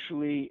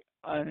actually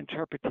an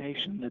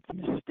interpretation that's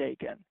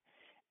mistaken.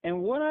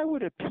 And what I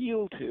would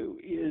appeal to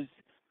is,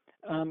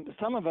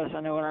 some of us, I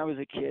know when I was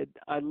a kid,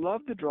 I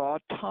loved to draw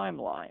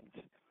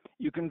timelines.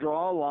 You can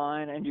draw a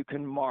line and you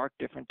can mark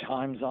different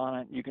times on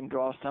it. You can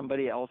draw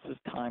somebody else's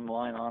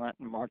timeline on it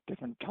and mark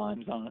different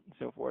times on it and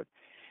so forth.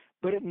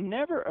 But it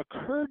never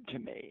occurred to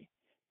me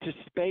to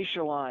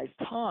spatialize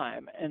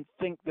time and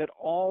think that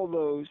all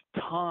those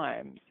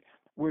times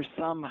were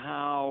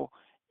somehow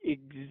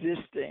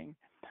existing,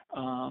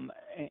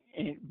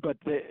 but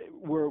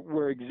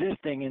were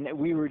existing, and that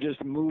we were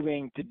just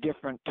moving to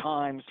different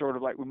times, sort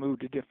of like we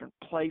moved to different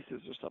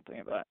places or something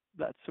of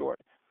that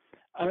sort.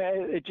 I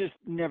mean, it just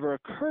never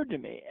occurred to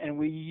me. And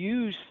we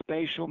use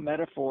spatial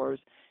metaphors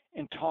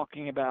in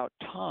talking about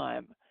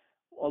time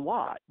a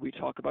lot. We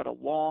talk about a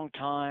long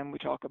time, we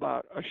talk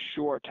about a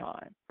short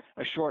time,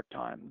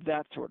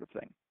 that sort of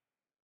thing.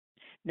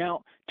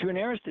 Now, to an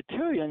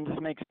Aristotelian, this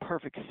makes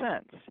perfect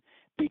sense,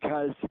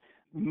 because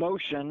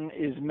motion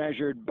is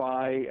measured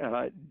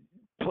by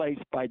place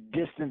by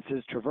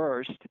distances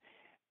traversed.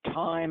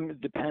 Time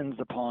depends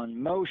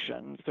upon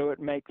motion, so it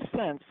makes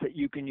sense that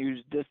you can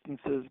use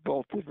distances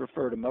both to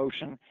refer to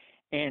motion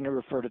and to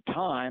refer to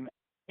time,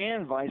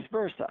 and vice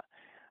versa.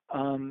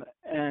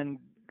 And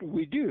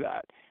we do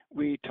that.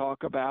 We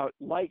talk about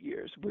light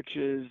years, which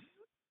is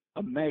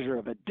a measure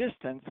of a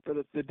distance, but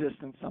it's the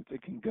distance something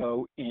can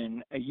go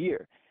in a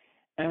year.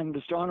 And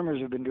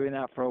astronomers have been doing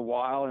that for a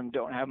while and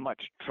don't have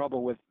much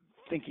trouble with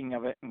thinking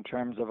of it in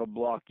terms of a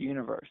block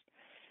universe.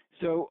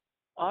 So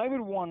I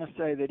would want to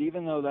say that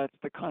even though that's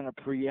the kind of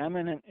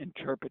preeminent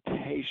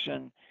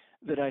interpretation,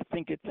 that I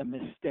think it's a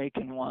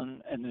mistaken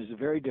one, and there's a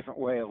very different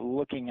way of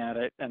looking at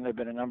it, and there have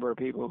been a number of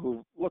people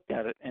who've looked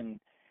at it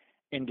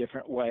in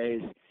different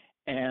ways,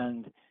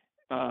 and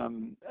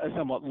a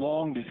somewhat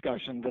long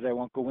discussion that I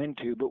won't go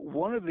into, but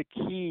one of the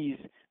keys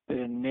that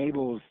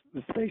enables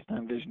the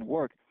space-time vision to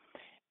work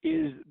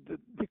is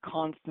the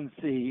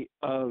constancy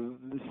of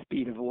the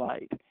speed of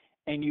light.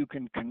 And you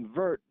can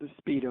convert the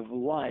speed of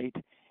light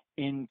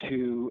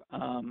into,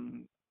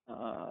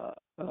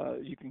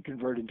 you can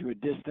convert into a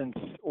distance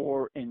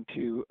or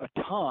into a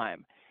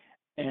time.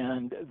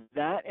 And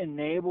that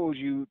enables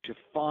you to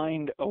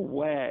find a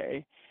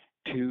way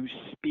to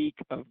speak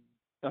of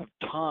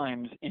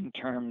times in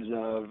terms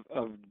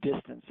of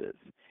distances.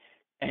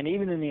 And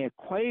even in the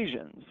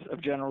equations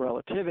of general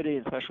relativity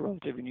and special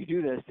relativity, when you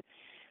do this,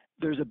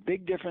 there's a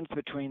big difference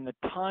between the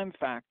time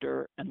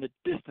factor and the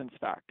distance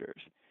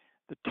factors.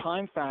 The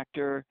time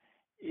factor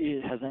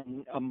has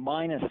a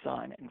minus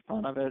sign in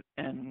front of it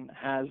and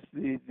has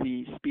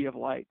the speed of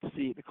light,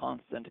 c, the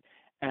constant,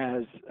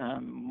 as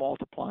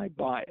multiplied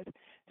by it.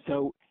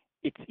 So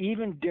it's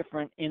even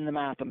different in the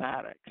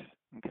mathematics.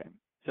 Okay.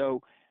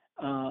 So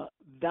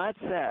that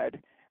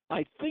said,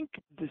 I think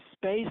the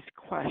space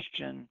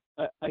question,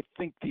 I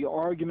think the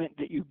argument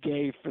that you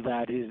gave for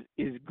that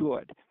is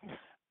good.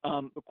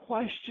 The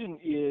question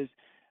is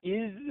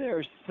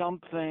there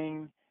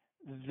something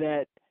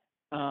that,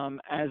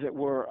 as it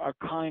were, a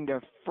kind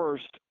of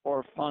first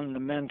or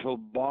fundamental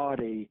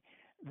body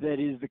that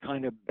is the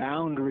kind of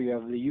boundary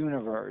of the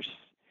universe,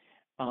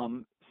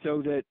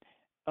 so that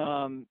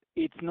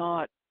it's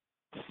not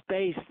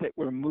space that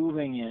we're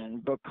moving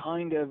in, but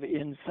kind of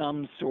in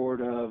some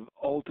sort of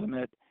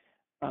ultimate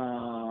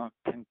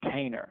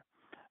container.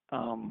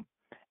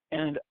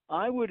 And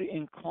I would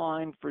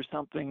incline for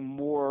something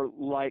more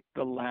like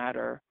the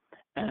latter,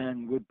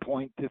 and would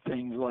point to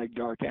things like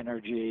dark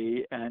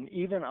energy. And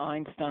even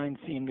Einstein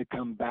seemed to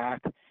come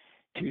back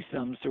to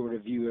some sort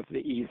of view of the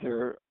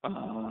ether,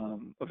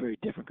 a very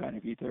different kind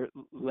of ether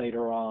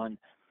later on.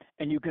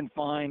 And you can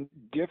find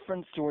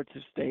different sorts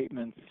of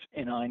statements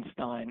in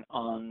Einstein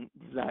on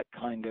that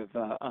kind of,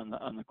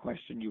 on the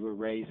question you were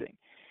raising.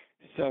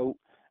 So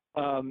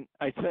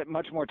I spent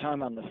much more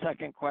time on the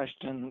second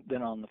question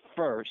than on the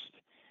first.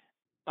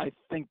 I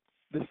think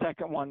the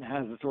second one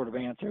has the sort of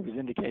answer I was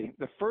indicating.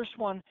 The first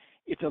one,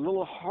 it's a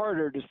little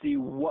harder to see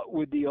what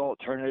would the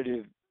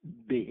alternative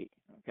be,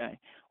 okay?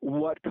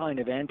 What kind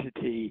of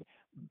entity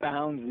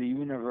bounds the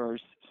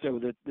universe so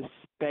that the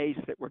space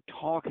that we're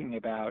talking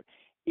about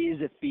is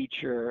a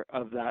feature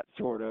of that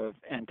sort of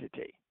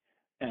entity.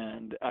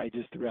 And I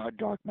just threw out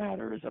dark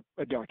matter as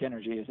a dark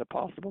energy as a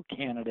possible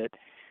candidate.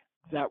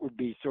 That would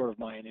be sort of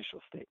my initial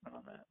statement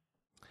on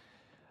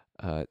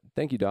that.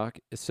 Thank you, Doc.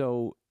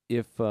 So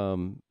if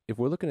we're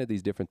looking at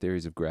these different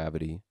theories of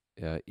gravity,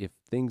 if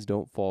things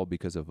don't fall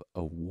because of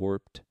a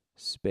warped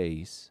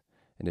space,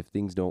 and if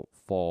things don't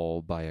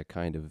fall by a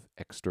kind of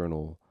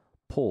external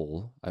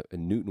pull,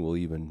 and Newton will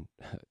even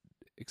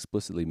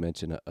explicitly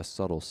mention a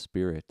subtle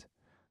spirit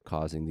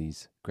causing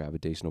these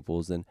gravitational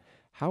pulls, then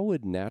how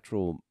would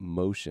natural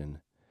motion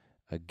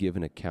give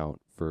an account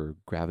for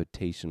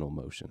gravitational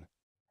motion?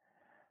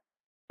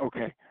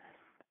 Okay.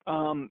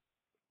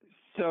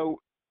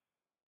 So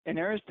in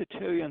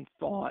Aristotelian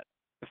thought,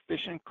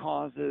 efficient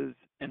causes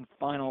and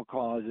final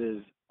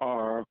causes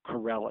are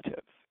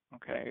correlative,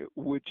 okay?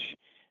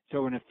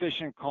 So an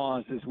efficient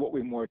cause is what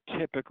we more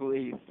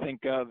typically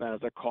think of as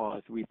a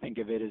cause. We think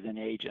of it as an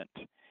agent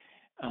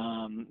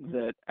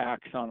that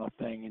acts on a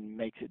thing and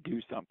makes it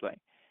do something.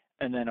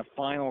 And then a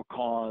final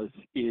cause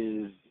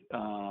is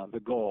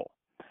the goal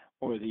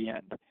or the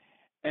end.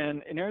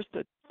 And in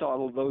Aristotle,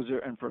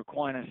 and for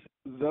Aquinas,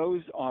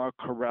 those are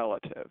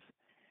correlative.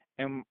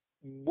 And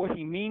what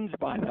he means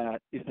by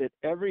that is that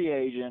every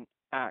agent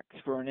acts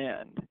for an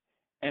end,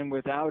 and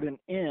without an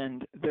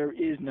end, there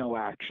is no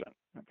action,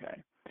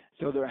 okay?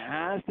 So there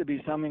has to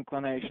be some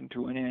inclination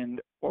to an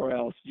end, or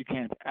else you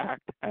can't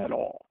act at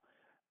all.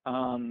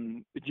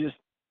 Just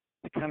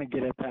to kind of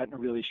get at that in a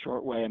really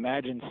short way,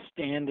 imagine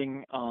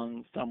standing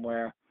on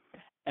somewhere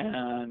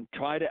and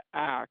try to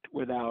act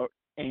without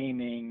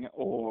aiming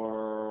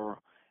or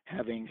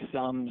having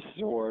some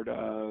sort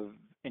of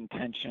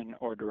intention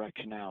or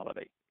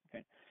directionality.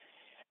 Okay?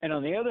 And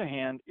on the other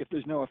hand, if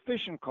there's no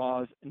efficient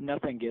cause,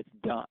 nothing gets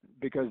done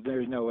because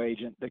there's no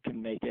agent that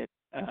can make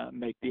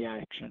the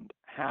action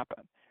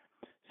happen.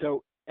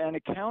 So an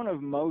account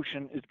of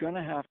motion is going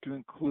to have to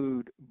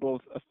include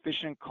both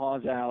efficient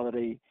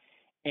causality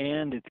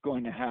and it's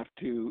going to have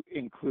to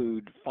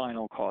include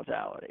final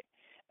causality.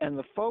 And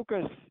the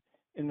focus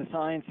in the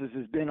sciences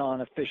has been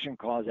on efficient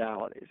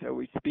causality. So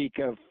we speak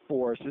of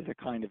force as a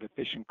kind of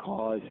efficient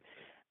cause.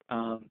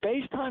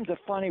 Spacetime's a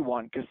funny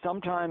one because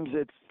sometimes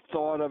it's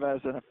thought of as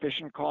an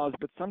efficient cause,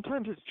 but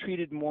sometimes it's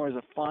treated more as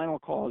a final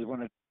cause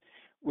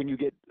when you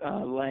get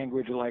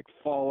language like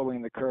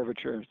following the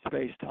curvature of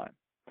spacetime.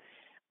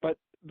 But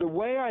the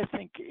way I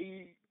think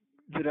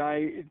that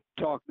I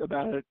talked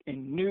about it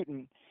in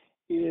Newton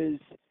is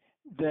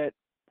that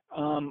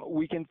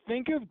we can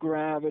think of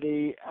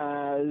gravity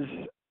as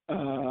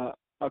a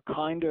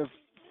kind of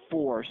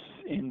force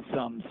in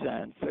some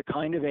sense, a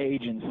kind of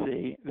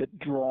agency that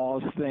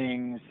draws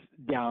things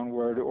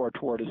downward or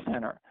toward a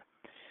center.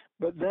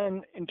 But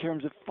then in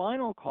terms of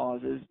final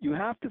causes, you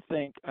have to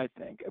think, I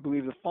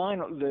believe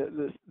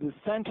the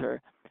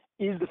center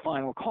is the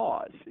final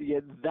cause.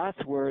 Yet that's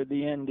where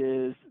the end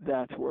is,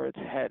 that's where it's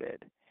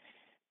headed.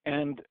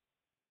 And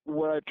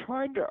what I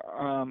tried to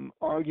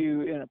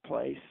argue in a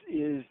place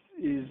is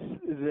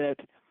that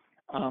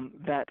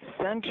that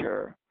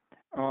center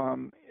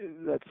of,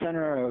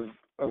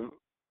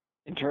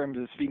 in terms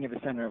of speaking of the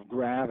center of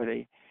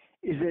gravity,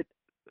 is that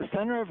the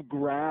center of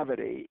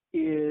gravity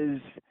is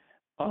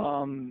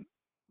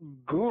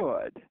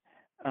good,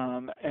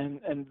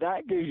 and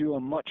that gives you a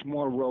much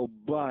more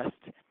robust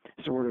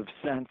sort of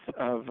sense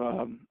of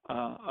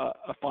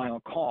a final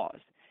cause.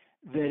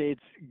 That it's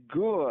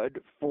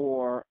good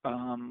for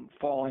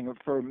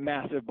for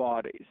massive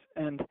bodies.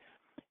 And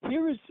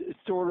here is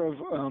sort of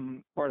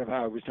part of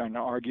how I was trying to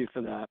argue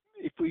for that.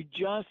 If we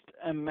just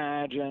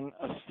imagine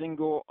a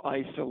single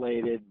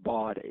isolated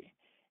body,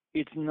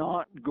 it's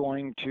not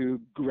going to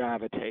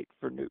gravitate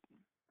for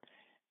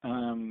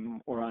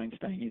Newton or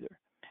Einstein either,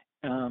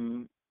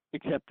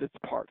 except its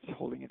parts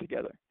holding it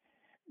together.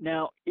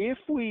 Now, if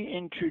we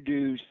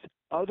introduce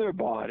other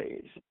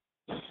bodies,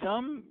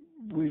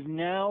 we've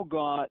now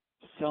got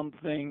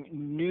something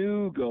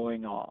new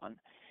going on,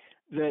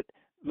 that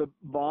the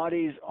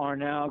bodies are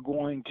now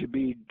going to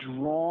be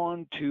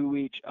drawn to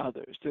each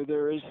other. So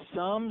there is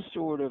some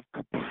sort of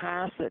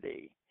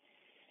capacity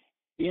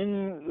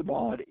in the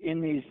body, in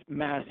these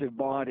massive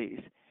bodies,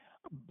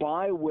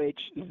 by which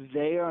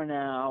they are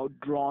now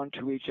drawn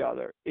to each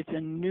other. It's a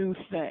new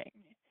thing.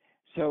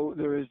 So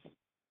there is,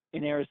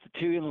 in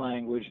Aristotelian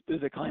language,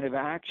 there's a kind of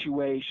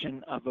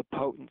actuation of a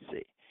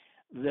potency,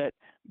 that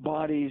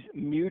bodies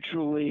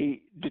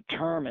mutually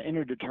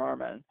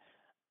interdetermine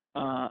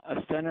a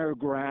center of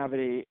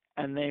gravity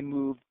and they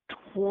move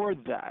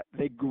toward that.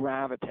 They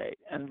gravitate,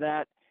 and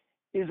that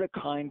is a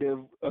kind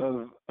of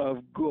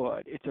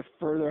good. It's a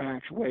further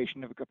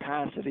actuation of a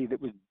capacity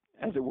that was,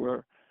 as it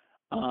were,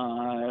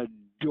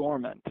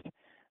 dormant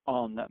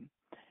on them.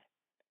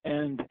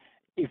 And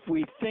if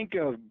we think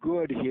of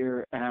good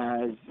here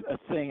as a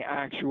thing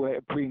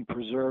being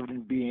preserved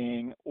in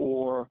being,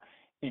 or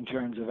in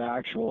terms of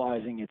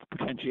actualizing its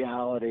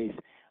potentialities,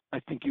 I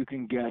think you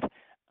can get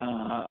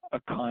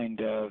a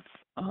kind of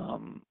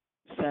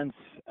sense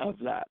of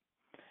that.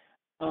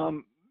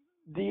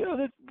 The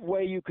other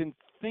way you can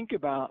think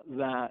about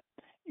that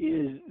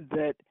is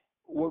that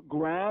what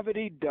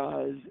gravity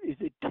does is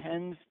it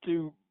tends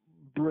to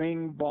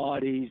bring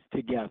bodies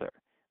together.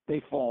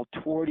 They fall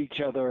toward each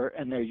other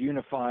and they're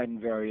unified in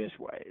various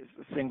ways.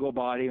 A single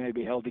body may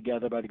be held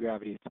together by the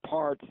gravity of its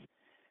parts.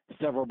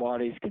 Several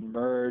bodies can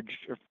merge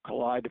or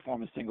collide to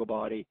form a single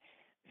body.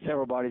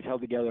 Several bodies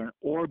held together in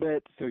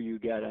orbit, so you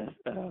get a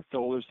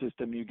solar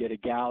system, you get a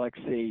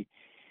galaxy.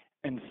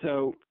 And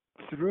so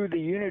through the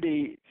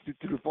unity,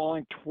 through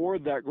falling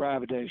toward that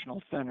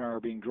gravitational center or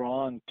being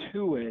drawn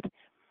to it,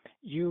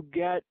 you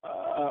get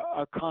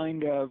a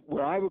kind of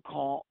what I would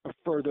call a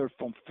further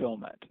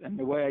fulfillment. And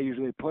the way I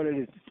usually put it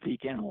is to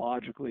speak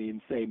analogically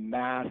and say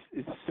mass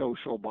is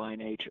social by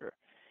nature.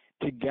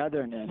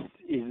 Togetherness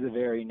is the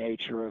very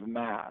nature of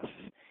mass.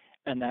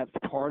 And that's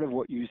part of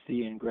what you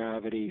see in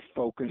gravity,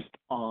 focused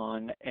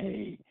on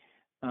a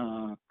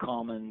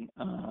common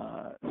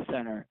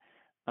center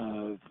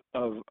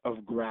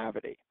of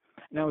gravity.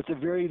 Now, it's a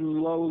very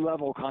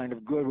low-level kind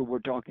of good, but we're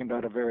talking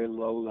about a very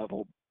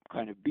low-level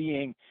kind of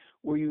being,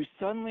 where you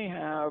suddenly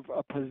have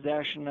a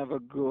possession of a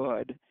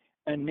good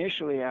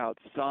initially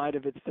outside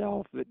of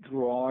itself that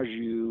draws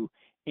you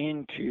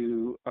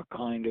into a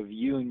kind of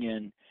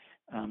union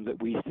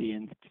that we see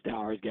in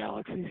stars,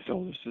 galaxies,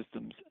 solar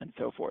systems, and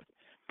so forth.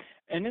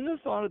 And in the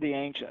thought of the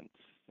ancients,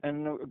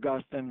 and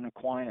Augustine and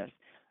Aquinas,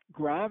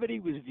 gravity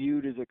was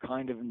viewed as a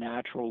kind of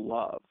natural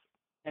love.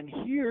 And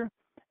here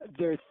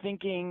they're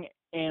thinking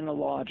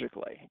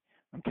analogically.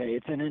 Okay,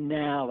 it's an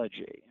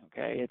analogy.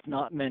 Okay, it's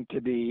not meant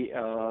to be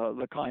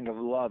the kind of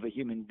love a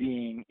human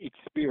being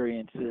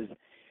experiences,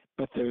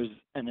 but there's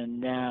an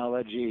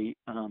analogy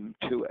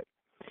to it.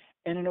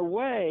 And in a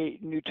way,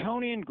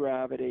 Newtonian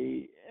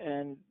gravity,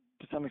 and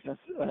to some extent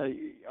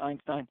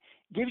Einstein,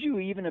 gives you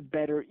even a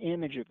better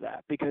image of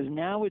that, because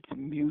now it's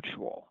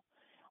mutual.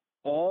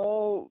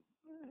 All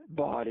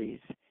bodies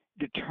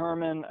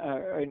determine,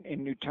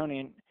 in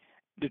Newtonian,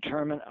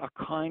 determine a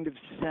kind of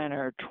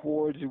center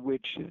towards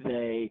which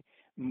they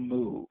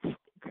move.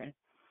 Okay.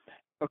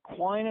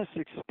 Aquinas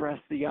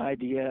expressed the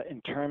idea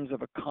in terms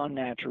of a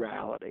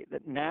connaturality,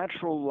 that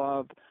natural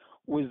love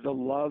was the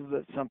love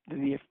that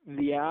something,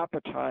 the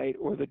appetite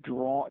or the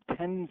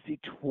tendency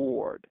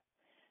toward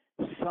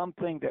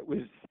something that was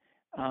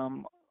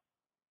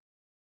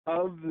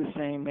of the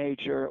same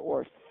nature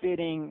or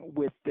fitting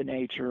with the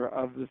nature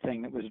of the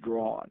thing that was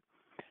drawn.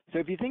 So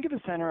if you think of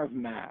a center of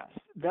mass,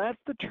 that's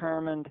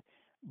determined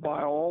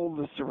by all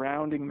the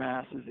surrounding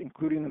masses,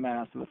 including the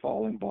mass of the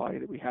falling body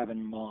that we have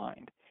in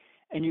mind.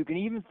 And you can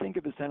even think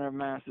of a center of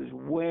mass as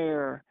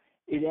where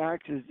it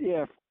acts as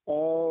if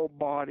all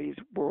bodies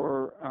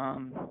were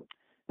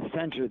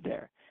centered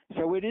there.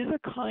 So it is a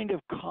kind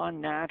of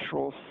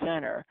connatural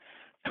center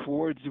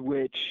towards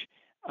which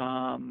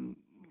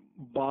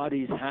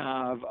bodies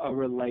have a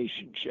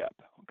relationship,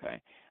 okay?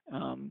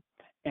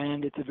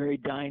 And it's a very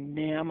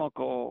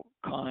dynamical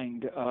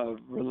kind of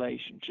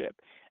relationship.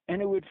 And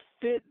it would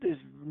fit this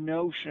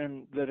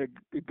notion that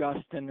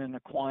Augustine and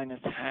Aquinas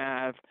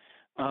have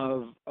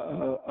of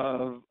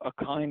a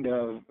kind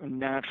of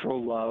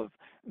natural love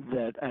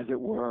that, as it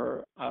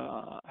were,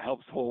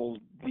 helps hold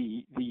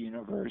the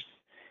universe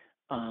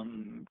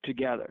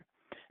together.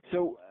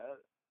 So,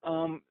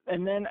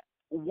 and then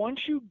once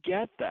you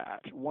get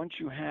that, once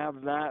you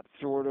have that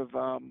sort of,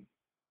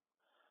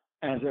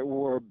 as it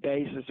were,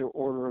 basis or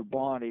order of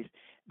bodies,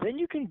 then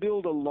you can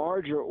build a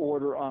larger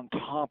order on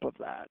top of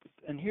that.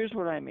 And here's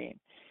what I mean.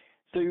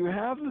 So you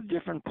have the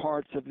different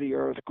parts of the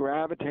Earth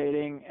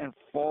gravitating and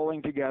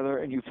falling together,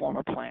 and you form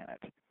a planet.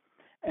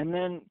 And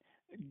then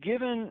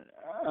given,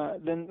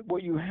 then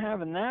what you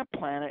have in that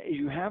planet is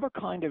you have a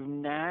kind of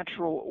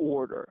natural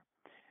order.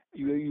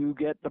 You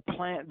get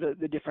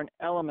the different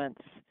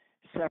elements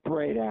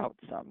separate out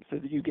some, so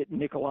that you get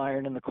nickel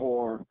iron in the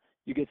core,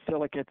 you get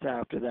silicates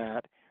after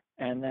that,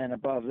 and then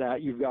above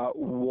that you've got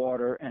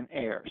water and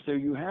air. So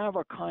you have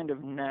a kind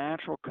of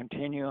natural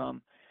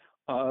continuum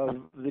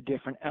of the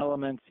different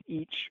elements,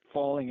 each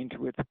falling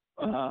into its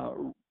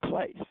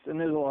place. And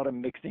there's a lot of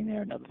mixing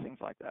there and other things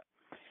like that.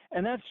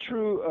 And that's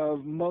true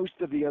of most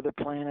of the other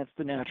planets.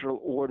 The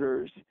natural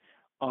orders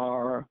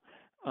are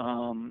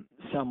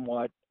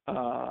somewhat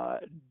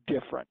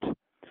different.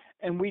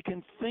 And we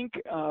can think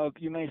of,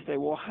 you may say,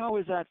 well, how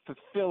is that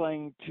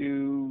fulfilling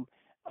to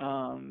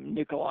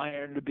nickel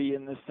iron to be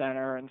in the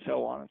center and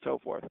so on and so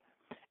forth?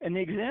 And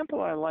the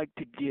example I like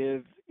to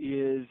give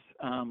is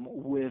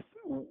with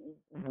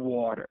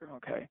water,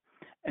 okay?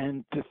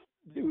 And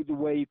the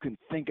way you can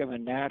think of a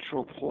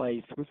natural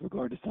place with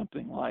regard to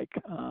something like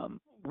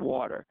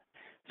water.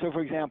 So,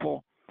 for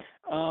example,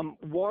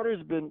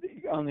 water's been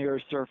on the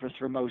Earth's surface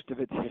for most of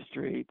its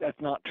history.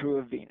 That's not true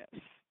of Venus.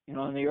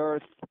 On the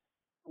Earth,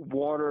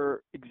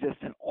 water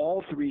exists in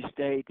all three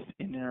states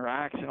and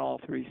interacts in all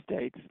three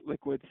states: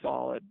 liquid,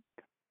 solid,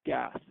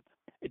 gas.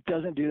 It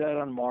doesn't do that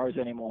on Mars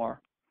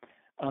anymore.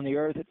 On the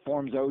Earth, it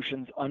forms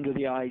oceans under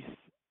the ice,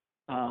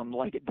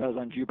 like it does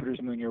on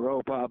Jupiter's moon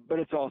Europa, but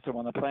it's also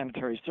on the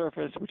planetary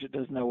surface, which it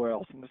does nowhere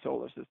else in the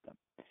solar system.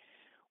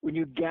 When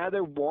you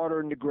gather water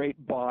into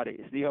great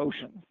bodies, the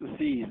oceans, the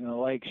seas, and the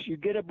lakes, you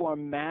get a more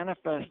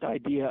manifest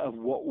idea of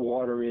what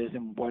water is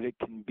and what it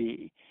can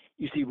be.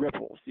 You see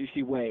ripples, you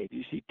see waves,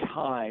 you see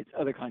tides,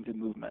 other kinds of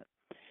movement.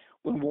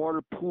 When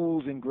water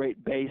pools in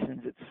great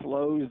basins, it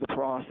slows the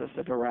process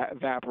of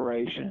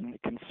evaporation.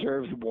 It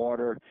conserves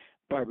water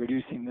by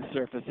reducing the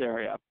surface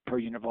area per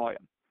unit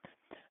volume.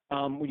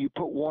 When you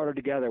put water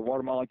together,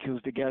 water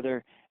molecules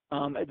together,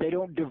 they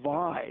don't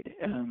divide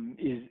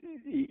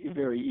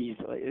very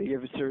easily. You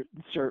have a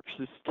certain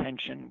surface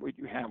tension what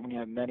you have when you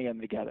have many of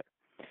them together.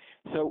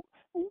 So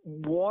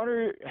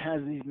water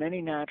has these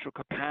many natural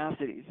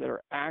capacities that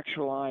are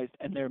actualized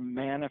and they're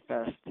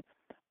manifest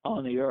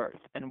on the Earth.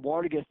 And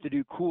water gets to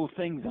do cool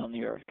things on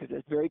the Earth because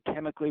it's very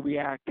chemically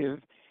reactive.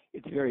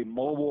 It's very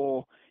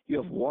mobile.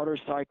 You have water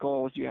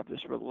cycles. You have this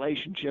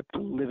relationship to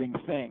living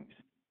things.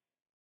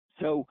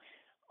 So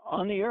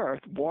on the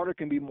Earth, water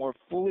can be more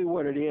fully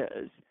what it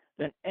is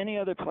than any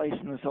other place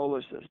in the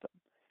solar system.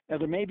 Now,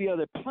 there may be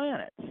other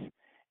planets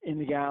in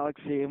the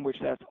galaxy in which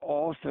that's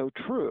also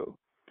true.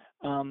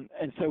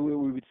 And so what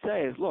we would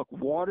say is, look,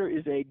 water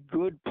is a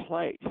good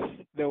place,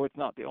 though it's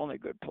not the only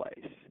good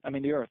place. I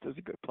mean, the Earth is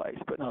a good place,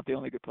 but not the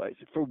only good place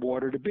for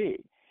water to be.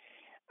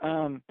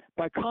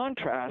 By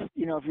contrast,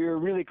 if you're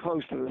really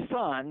close to the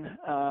sun,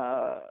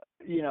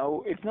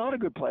 it's not a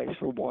good place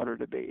for water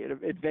to be.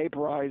 It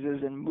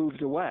vaporizes and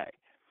moves away.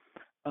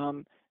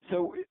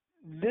 So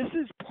this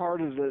is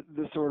part of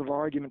the sort of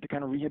argument to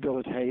kind of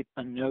rehabilitate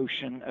a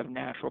notion of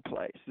natural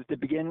place, is to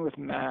begin with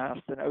mass,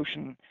 an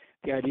ocean,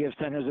 the idea of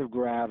centers of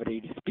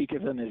gravity, to speak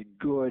of them as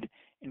good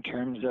in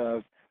terms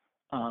of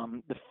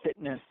the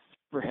fitness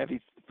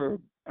for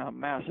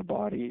massive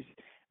bodies,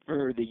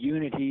 for the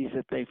unities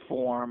that they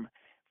form,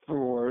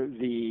 for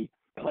the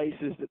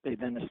places that they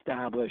then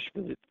establish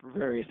for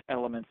various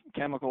elements and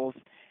chemicals,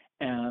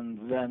 and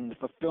then the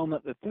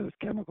fulfillment that those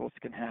chemicals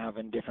can have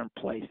in different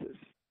places.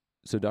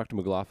 So, Dr.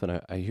 McLaughlin,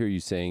 I hear you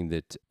saying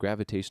that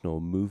gravitational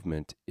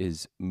movement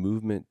is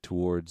movement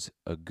towards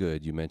a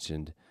good. You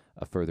mentioned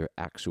a further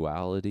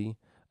actuality,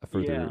 a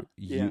further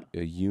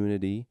a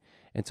unity.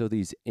 And so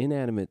these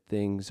inanimate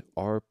things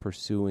are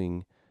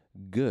pursuing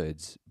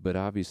goods, but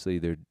obviously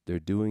they're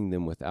doing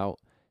them without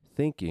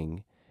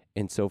thinking.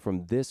 And so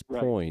from this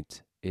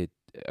point,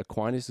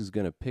 Aquinas is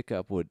going to pick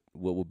up what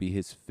will be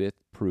his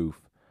fifth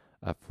proof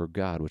for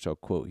God, which I'll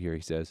quote here.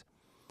 He says,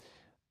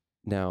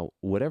 "Now,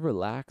 whatever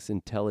lacks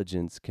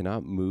intelligence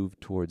cannot move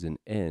towards an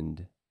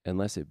end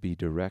unless it be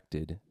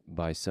directed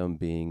by some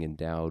being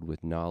endowed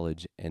with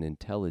knowledge and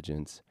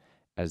intelligence,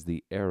 as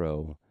the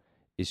arrow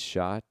is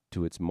shot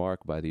to its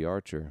mark by the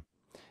archer.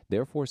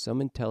 Therefore, some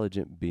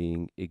intelligent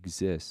being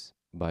exists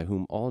by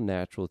whom all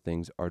natural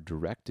things are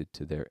directed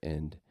to their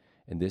end,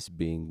 and this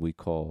being we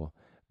call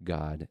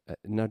God."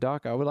 Now,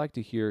 Doc, I would like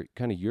to hear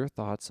kind of your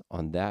thoughts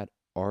on that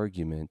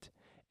argument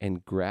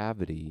and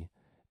gravity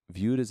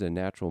viewed as a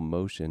natural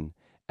motion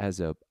as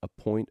a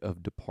point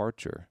of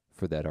departure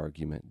for that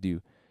argument.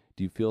 Do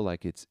you feel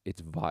like it's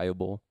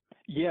viable?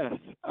 Yes.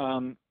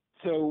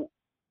 So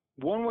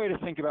one way to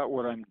think about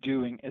what I'm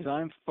doing is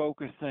I'm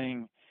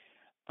focusing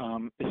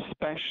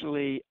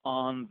especially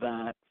on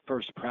that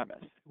first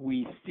premise.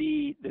 We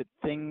see that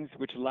things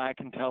which lack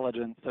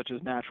intelligence, such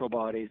as natural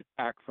bodies,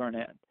 act for an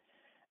end.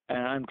 And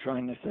I'm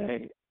trying to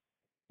say,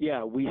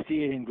 yeah, we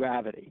see it in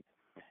gravity.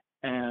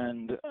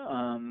 And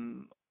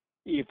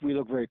if we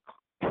look very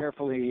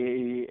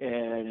carefully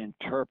and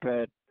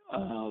interpret a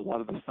lot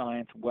of the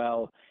science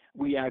well,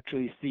 we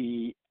actually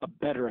see a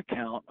better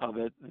account of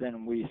it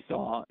than we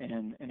saw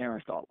in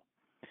Aristotle.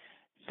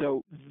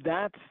 So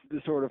that's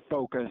the sort of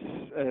focus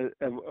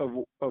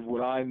of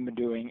what I've been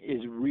doing,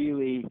 is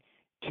really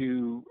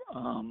to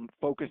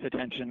focus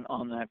attention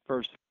on that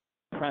first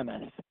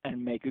premise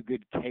and make a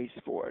good case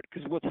for it.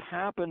 Because what's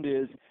happened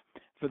is,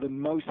 for the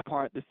most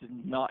part, this is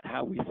not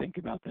how we think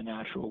about the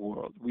natural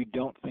world. We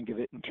don't think of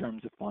it in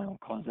terms of final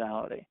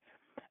causality.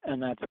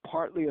 And that's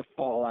partly a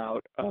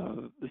fallout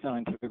of the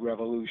scientific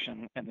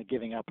revolution and the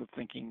giving up of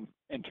thinking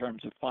in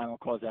terms of final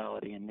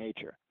causality in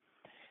nature.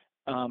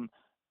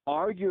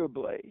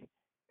 Arguably,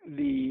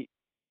 the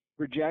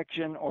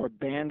rejection or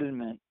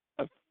abandonment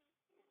of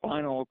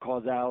final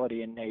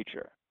causality in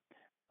nature,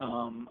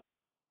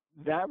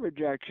 that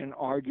rejection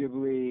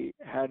arguably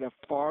had a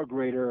far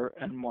greater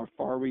and more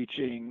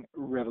far-reaching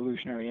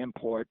revolutionary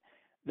import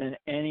than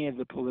any of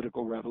the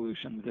political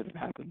revolutions that have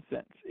happened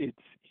since. It's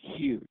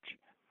huge.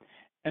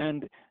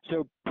 And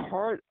so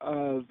part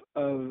of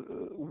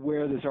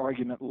where this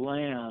argument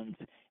lands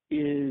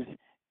is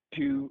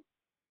to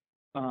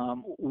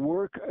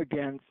work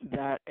against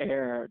that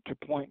error to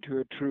point to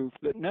a truth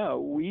that no,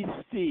 we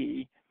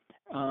see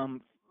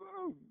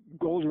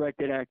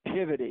goal-directed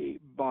activity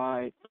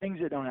by things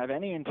that don't have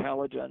any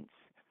intelligence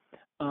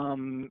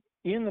in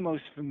the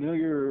most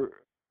familiar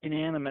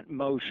inanimate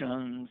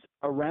motions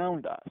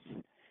around us.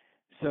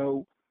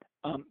 So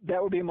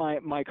that would be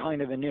my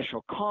kind of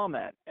initial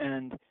comment.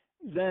 And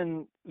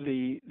then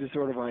the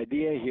sort of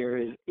idea here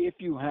is if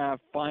you have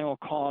final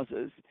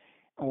causes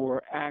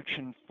or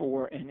action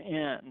for an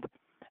end,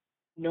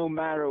 no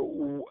matter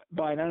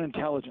by an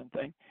unintelligent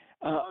thing,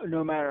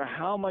 no matter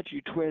how much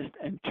you twist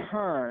and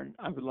turn,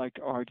 I would like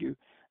to argue,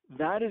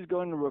 that is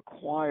going to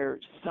require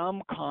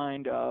some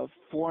kind of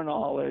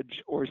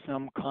foreknowledge or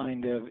some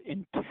kind of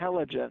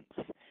intelligence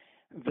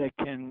that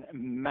can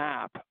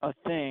map a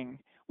thing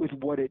with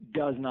what it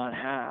does not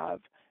have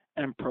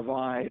and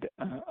provide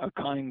a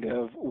kind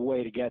of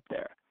way to get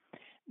there.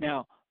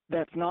 Now,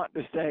 that's not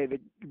to say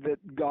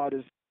that God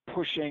is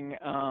pushing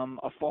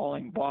a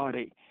falling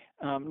body.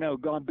 No,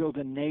 God built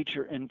a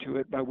nature into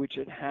it by which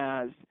it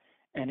has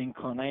an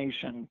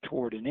inclination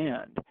toward an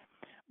end.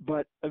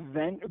 But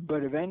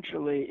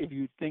eventually, if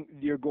you think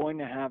you're going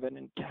to have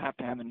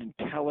to have an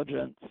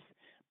intelligence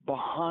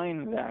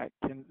behind that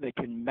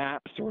can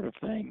map sort of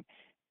thing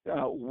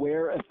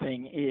where a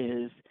thing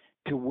is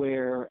to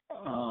where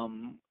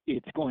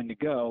it's going to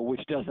go,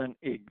 which doesn't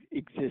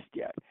exist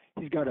yet.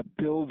 He's got to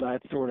build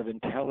that sort of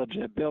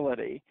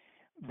intelligibility,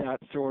 that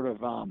sort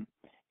of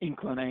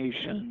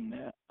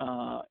inclination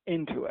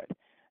into it.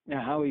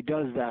 Now, how he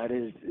does that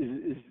is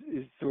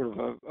sort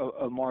of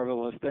a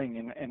marvelous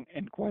thing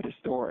and quite a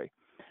story.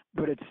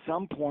 But at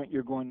some point,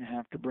 you're going to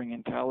have to bring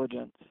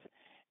intelligence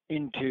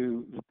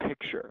into the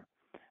picture.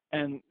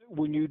 And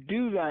when you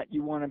do that,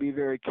 you want to be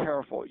very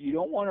careful. You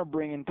don't want to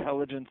bring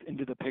intelligence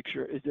into the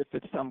picture as if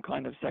it's some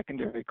kind of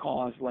secondary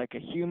cause, like a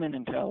human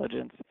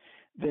intelligence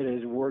that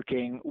is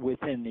working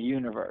within the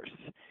universe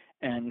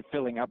and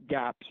filling up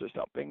gaps or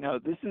something. No,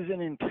 this is an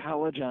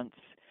intelligence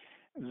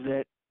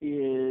that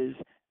is,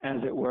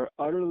 as it were,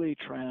 utterly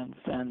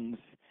transcends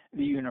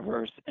the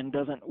universe and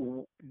doesn't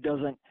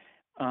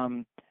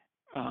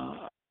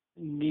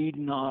need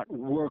not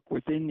work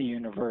within the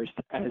universe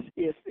as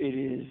if it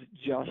is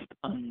just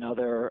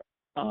another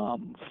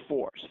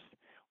force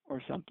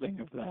or something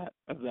of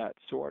that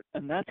sort,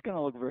 and that's going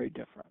to look very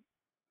different.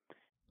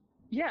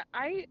 Yeah,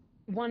 I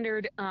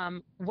wondered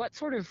what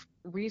sort of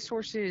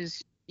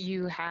resources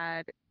you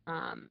had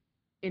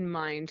in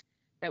mind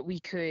that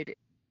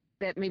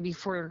maybe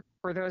for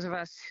those of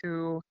us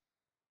who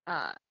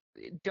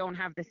don't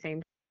have the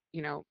same,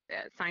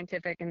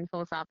 scientific and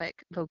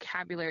philosophic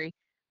vocabulary,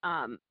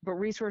 but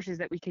resources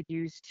that we could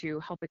use to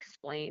help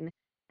explain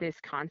this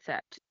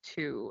concept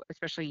to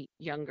especially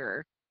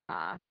younger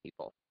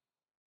people.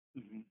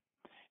 Mm-hmm.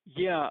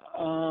 Yeah,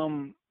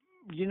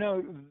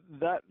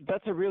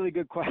 that's a really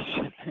good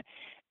question.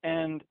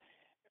 And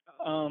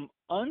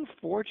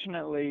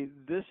unfortunately,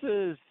 this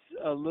is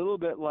a little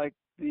bit like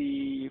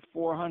the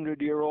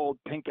 400-year-old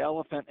pink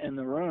elephant in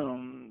the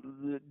room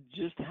that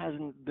just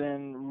hasn't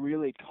been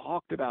really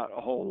talked about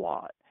a whole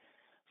lot.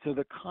 So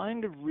the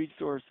kind of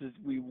resources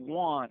we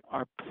want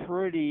are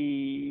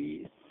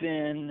pretty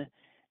thin,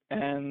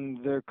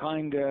 and they're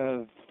kind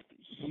of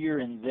here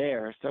and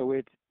there. So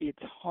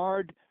it's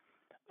hard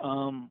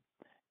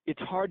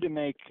to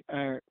make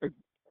the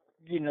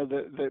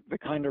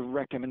kind of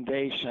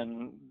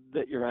recommendation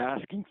that you're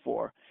asking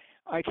for.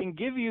 I can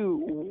give you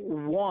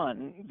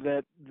one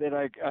that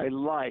I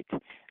like.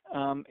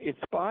 It's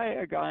by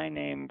a guy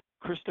named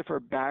Christopher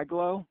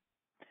Baglow,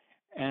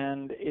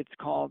 and it's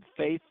called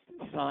Faith,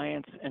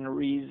 Science, and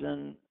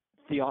Reason,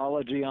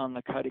 Theology on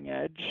the Cutting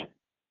Edge.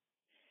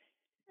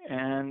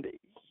 And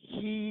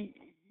he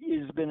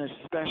has been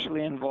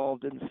especially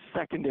involved in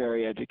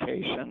secondary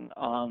education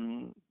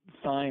on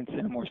science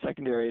in a more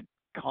secondary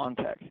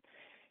context.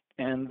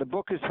 And the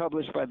book is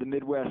published by the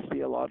Midwest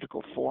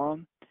Theological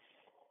Forum.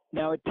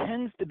 Now, it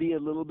tends to be a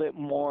little bit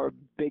more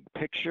big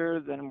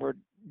picture than we're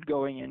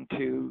going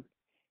into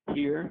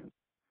here.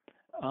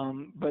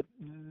 But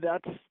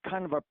that's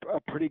kind of a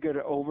pretty good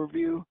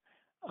overview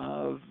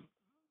of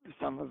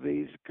some of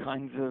these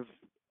kinds of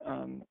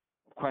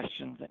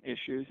questions and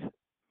issues.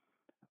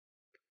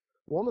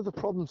 One of the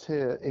problems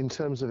here in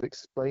terms of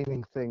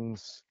explaining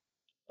things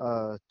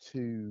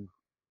in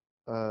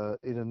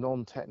a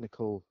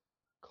non-technical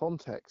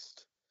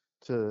context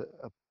to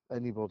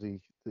anybody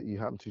that you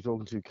happen to be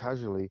talking to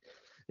casually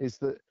is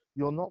that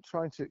you're not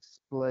trying to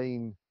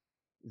explain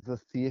the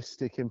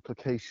theistic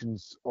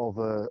implications of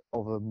a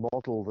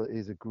model that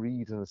is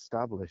agreed and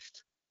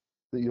established,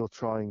 that you're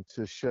trying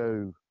to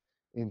show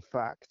in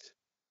fact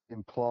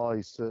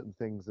implies certain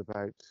things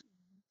about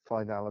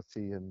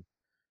finality and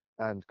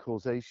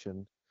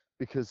causation,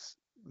 because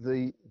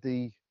the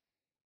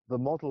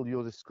model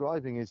you're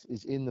describing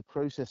is in the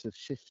process of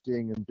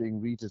shifting and being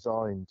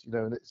redesigned,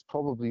 and it's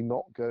probably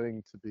not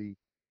going to be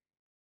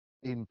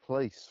in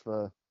place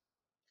for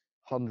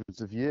hundreds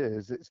of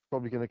years. It's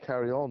probably going to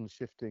carry on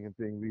shifting and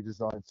being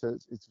redesigned. So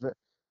it's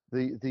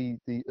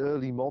the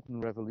early modern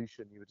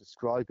revolution you were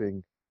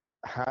describing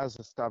has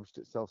established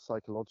itself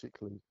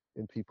psychologically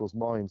in people's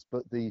minds,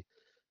 but the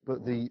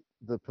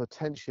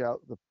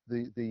potential,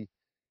 the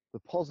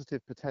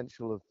positive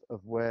potential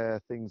of where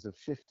things have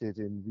shifted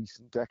in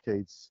recent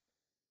decades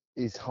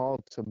is hard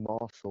to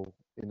marshal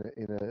in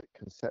a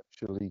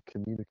conceptually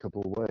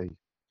communicable way.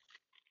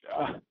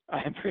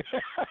 I'm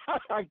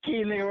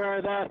keenly aware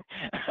of that.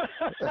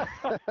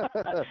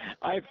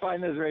 I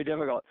find this very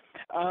difficult.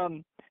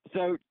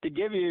 So to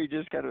give you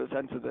just kind of a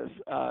sense of this,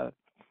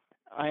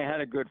 I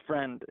had a good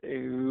friend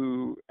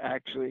who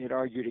actually had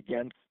argued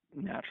against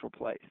natural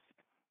place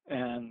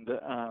and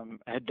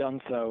had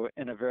done so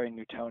in a very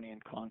Newtonian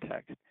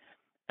context.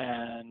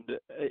 And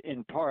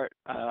in part,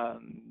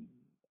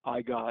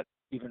 I got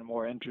even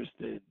more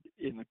interested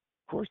in the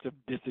course of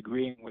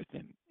disagreeing with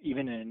him,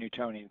 even in a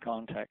Newtonian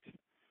context.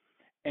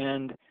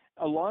 And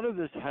a lot of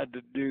this had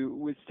to do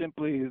with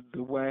simply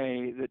the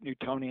way that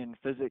Newtonian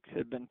physics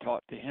had been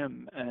taught to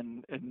him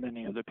and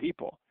many other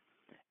people.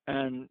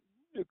 And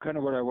kind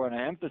of what I want to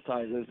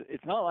emphasize is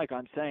it's not like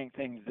I'm saying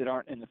things that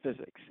aren't in the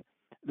physics.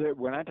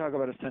 When I talk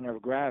about a center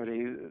of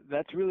gravity,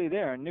 that's really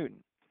there in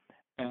Newton.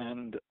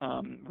 And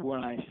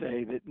when I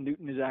say that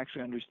Newton is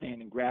actually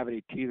understanding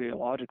gravity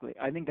teleologically,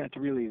 I think that's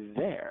really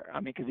there.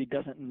 I mean, because he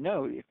doesn't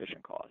know the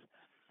efficient cause.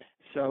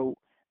 So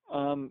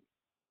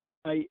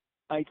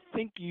I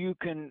think you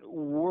can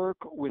work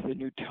with a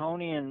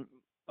Newtonian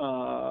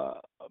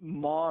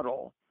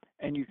model,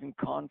 and you can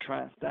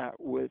contrast that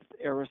with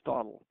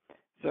Aristotle.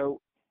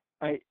 So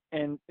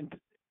and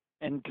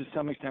to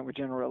some extent with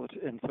general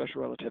relativity and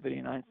special relativity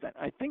and Einstein.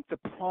 I think the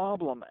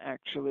problem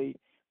actually,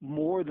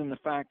 more than the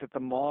fact that the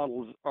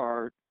models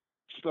are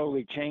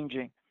slowly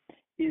changing,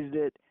 is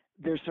that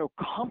they're so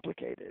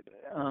complicated.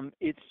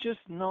 It's just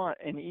not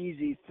an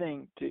easy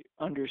thing to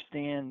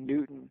understand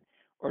Newton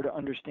or to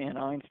understand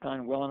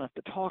Einstein well enough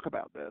to talk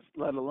about this,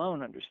 let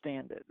alone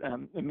understand it.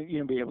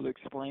 Be able to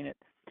explain it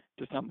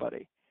to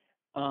somebody.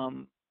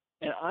 And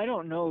I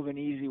don't know of an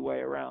easy way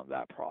around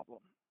that problem.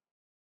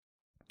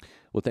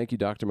 Well, thank you,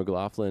 Dr.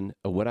 McLaughlin.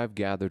 What I've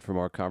gathered from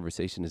our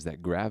conversation is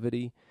that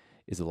gravity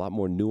is a lot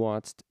more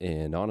nuanced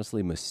and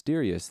honestly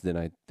mysterious than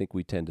I think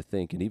we tend to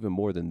think. And even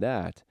more than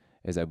that,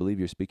 as I believe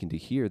you're speaking to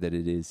here, that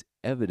it is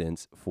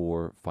evidence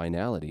for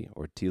finality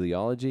or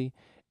teleology.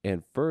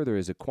 And further,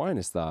 as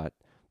Aquinas thought,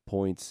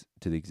 points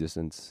to the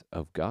existence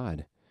of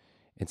God.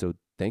 And so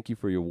thank you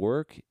for your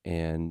work,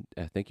 and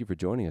thank you for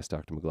joining us,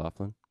 Dr.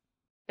 McLaughlin.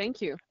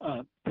 Thank you.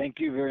 Thank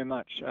you very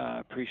much.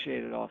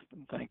 Appreciate it,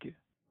 Austin. Thank you.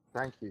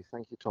 Thank you,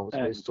 Tom. It's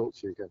nice to talk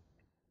to you again.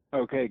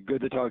 Okay,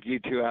 good to talk to you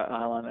too,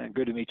 Alan, and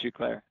good to meet you,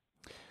 Claire.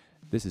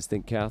 This is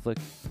Think Catholic.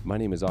 My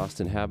name is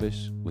Austin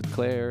Habish with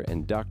Claire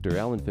and Dr.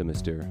 Alan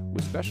Phimister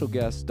with special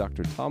guest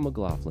Dr. Tom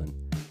McLaughlin.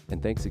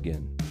 And thanks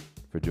again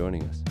for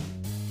joining us.